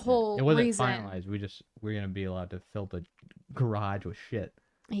that was the whole reason. It wasn't finalized. We're gonna be allowed to fill the garage with shit.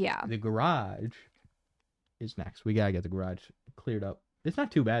 Yeah. The garage is next. We gotta get the garage cleared up. It's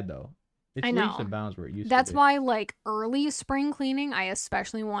not too bad though. It's leaps and bounds where it used to be. That's why, like, early spring cleaning, I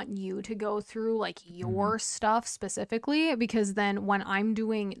especially want you to go through, like, your stuff specifically, because then when I'm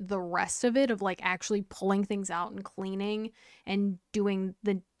doing the rest of it, of, like, actually pulling things out and cleaning and doing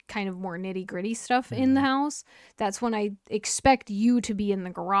the kind of more nitty-gritty stuff in the house, that's when I expect you to be in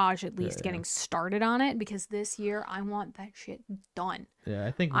the garage at least getting started on it, because this year I want that shit done. Yeah,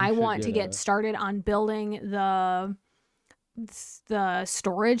 I think I want to get started on building the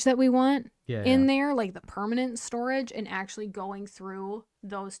storage that we want in there, like the permanent storage, and actually going through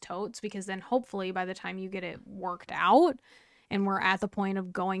those totes, because then hopefully by the time you get it worked out and we're at the point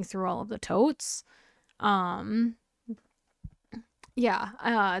of going through all of the totes, then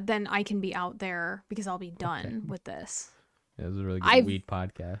I can be out there because I'll be done with this. Yeah, this is a really good weed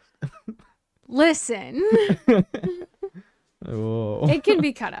podcast. Listen. Whoa. It can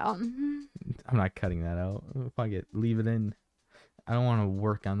be cut out. I'm not cutting that out. Leave it in. I don't want to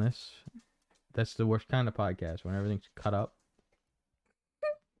work on this. That's the worst kind of podcast, when everything's cut up.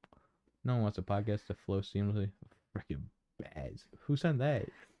 No one wants a podcast to flow seamlessly. Freaking bad. Who sent that?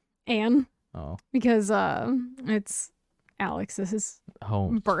 Anne. Oh. Because it's Alex's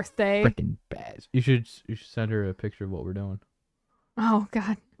Oh, birthday. Freaking bad. You should send her a picture of what we're doing. Oh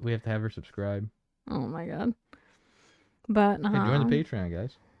God. We have to have her subscribe. Oh my God. But Hey, join the Patreon,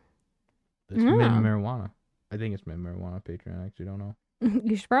 guys. It's Mitten Marijuana. I think it's Mitten Marijuana Patreon. I actually don't know.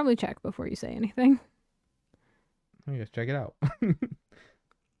 You should probably check before you say anything. You guys check it out.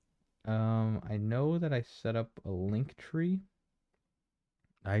 I know that I set up a link tree.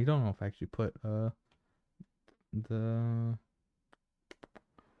 I don't know if I actually put the Patreon.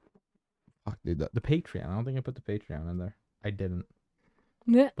 I don't think I put the Patreon in there. I didn't.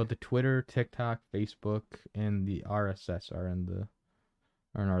 Yeah. But the Twitter, TikTok, Facebook, and the RSS are in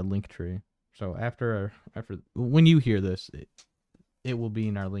our link tree. So after when you hear this, it will be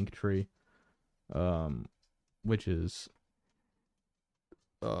in our link tree, which is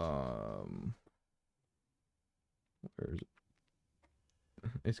where is it?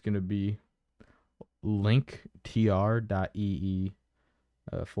 It's gonna be linktr.ee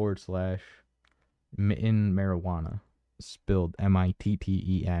 / Mitten Marijuana, spelled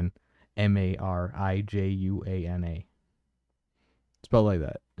MITTEN MARIJUANA. Spelled like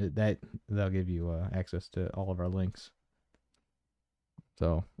that. That'll give you access to all of our links.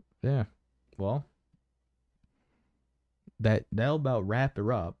 So yeah, well, that'll about wrap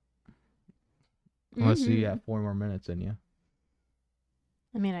her up. Unless you got 4 more minutes in you.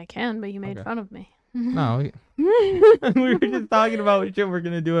 I mean, I can, but you made fun of me. No, we were just talking about what shit we're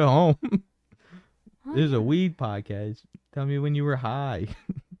gonna do at home. This is a weed podcast. Tell me when you were high.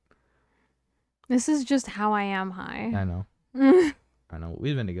 This is just how I am high. I know. I know.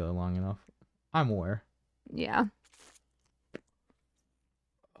 We've been together long enough. I'm aware. Yeah.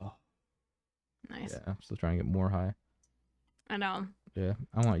 Oh. Nice. Yeah, I'm still trying to get more high. I know. Yeah,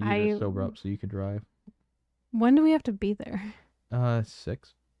 I want you to sober up so you can drive. When do we have to be there?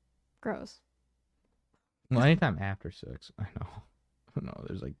 6. Gross. Well, anytime after 6. I know. No,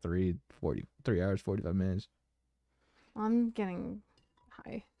 there's like 3 hours, 45 minutes. I'm getting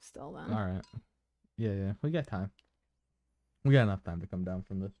high still then. All right. Yeah. We got time. We got enough time to come down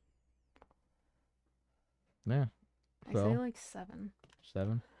from this. Yeah. I say like 7.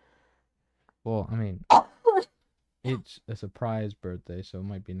 7? Well, I mean, it's a surprise birthday, so it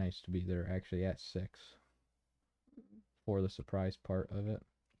might be nice to be there actually at 6 for the surprise part of it.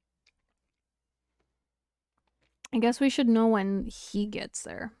 I guess we should know when he gets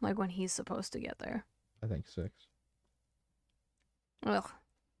there, like when he's supposed to get there. I think 6. Ugh.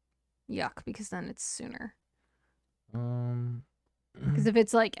 Yuck, because then it's sooner. Because if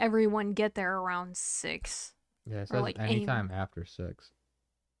it's like everyone get there around 6. Yeah, it says like anytime after 6.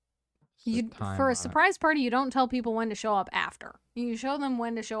 For a surprise party, you don't tell people when to show up after. You show them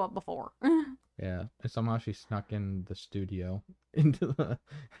when to show up before. Yeah, and somehow she snuck in the studio into the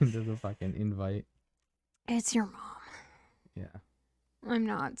fucking invite. It's your mom. Yeah. I'm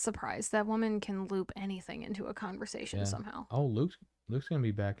not surprised. That woman can loop anything into a conversation somehow. Oh, Luke's gonna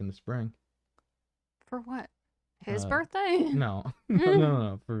be back in the spring. For what? His birthday? No.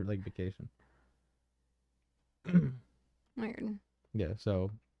 No, for like vacation. Weird. Yeah,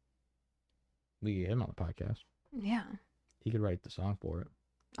 so we get him on the podcast. Yeah. He could write the song for it.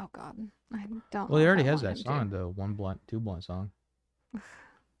 Oh God, I don't. Well, he already has that song, the 1 blunt, 2 blunt song.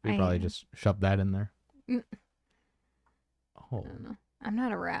 We probably just shoved that in there. I don't know. I'm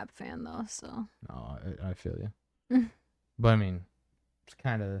not a rap fan though, so. No, I feel you. But I mean, it's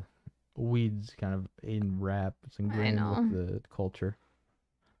kind of weeds, kind of in rap. It's ingrained with the culture.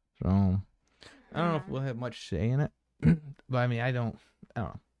 So I don't know if we'll have much say in it. But I mean, I don't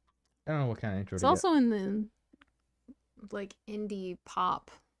know. I don't know what kind of intro. It's also in the like indie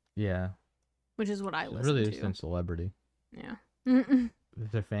pop. Yeah. Which is what I listen really to. Really just in celebrity. Yeah.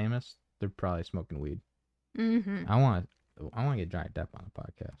 If they're famous, they're probably smoking weed. Mm-hmm. I want to get Johnny Depp on the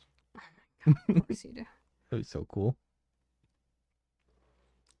podcast. Oh my God, of course you do. That'd be so cool.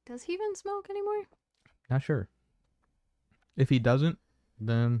 Does he even smoke anymore? Not sure. If he doesn't,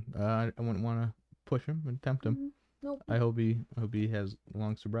 then I wouldn't want to push him and tempt him. Mm-hmm. Nope. I hope he has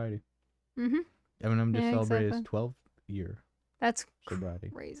long sobriety. Mm-hmm. Eminem just celebrated his 12th year. That's sobriety.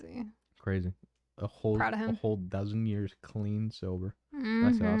 Crazy. A whole Proud of him. A whole dozen years clean sober. Mm-hmm.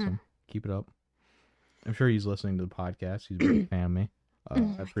 That's awesome. Keep it up. I'm sure he's listening to the podcast. He's a big fan of me. I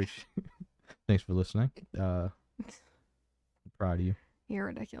appreciate. Thanks for listening. Proud of you. You're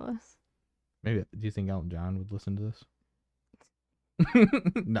ridiculous. Maybe. Do you think Elton John would listen to this?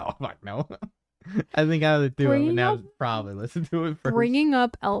 No, fuck no. I think out of the two, I would probably listen to it first. Bringing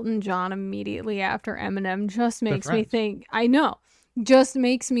up Elton John immediately after Eminem just makes me think. I know. Just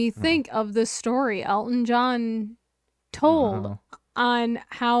makes me think of the story Elton John told on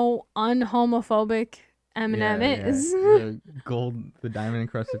how unhomophobic Eminem is. The diamond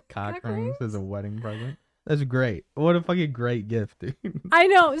encrusted cock rings as a wedding present. That's great. What a fucking great gift, dude. I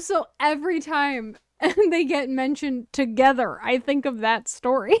know. So every time they get mentioned together, I think of that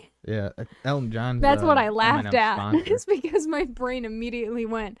story. Yeah, Elton John. That's what I laughed Eminem at. sponsor. It's because my brain immediately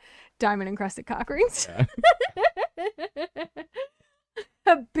went diamond encrusted cock rings. Yeah.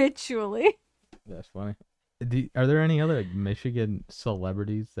 Habitually. That's funny. Are there any other Michigan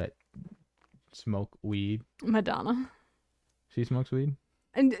celebrities that smoke weed? Madonna. She smokes weed?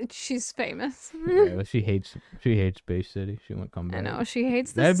 And she's famous. Yeah, but she hates Bay City. She won't come back. I know, she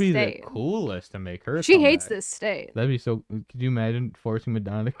hates this That'd be state. the coolest to make her. She come hates back. this state. That'd be so. Could you imagine forcing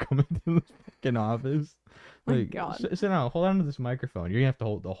Madonna to come into the fucking office? My Like, God. sit down, hold on to this microphone. You're gonna have to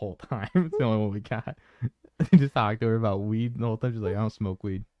hold the whole time. It's the only one we got. Just talk to her about weed the whole time. She's like, I don't smoke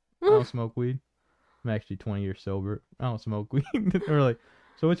weed. I don't smoke weed. I'm actually 20 years sober. I don't smoke weed. We're like,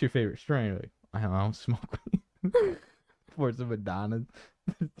 so what's your favorite strain? Like, I don't smoke weed. Force Madonna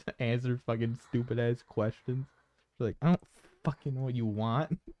to answer fucking stupid ass questions. She's like, I don't fucking know what you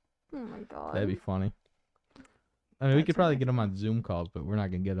want. Oh my God. That'd be funny. I mean, we could probably get them on Zoom calls, but we're not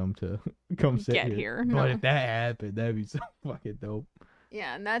gonna get them to come sit here. No. But if that happened, that'd be so fucking dope.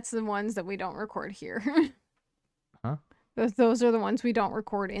 Yeah, and that's the ones that we don't record here. Huh? Those are the ones we don't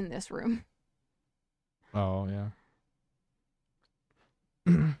record in this room. Oh yeah.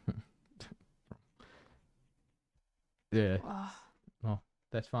 Yeah. Well,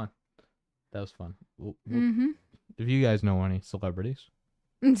 that's fun. That was fun. If you guys know any celebrities,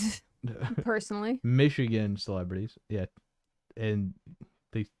 Personally, Michigan celebrities, yeah, and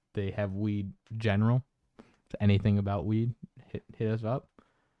they have weed general, anything about weed, hit us up,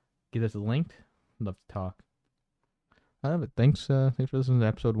 get us linked. Love to talk. But thanks for listening to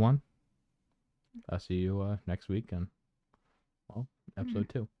episode 1. I'll see you next week on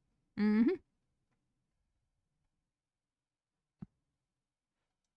episode 2.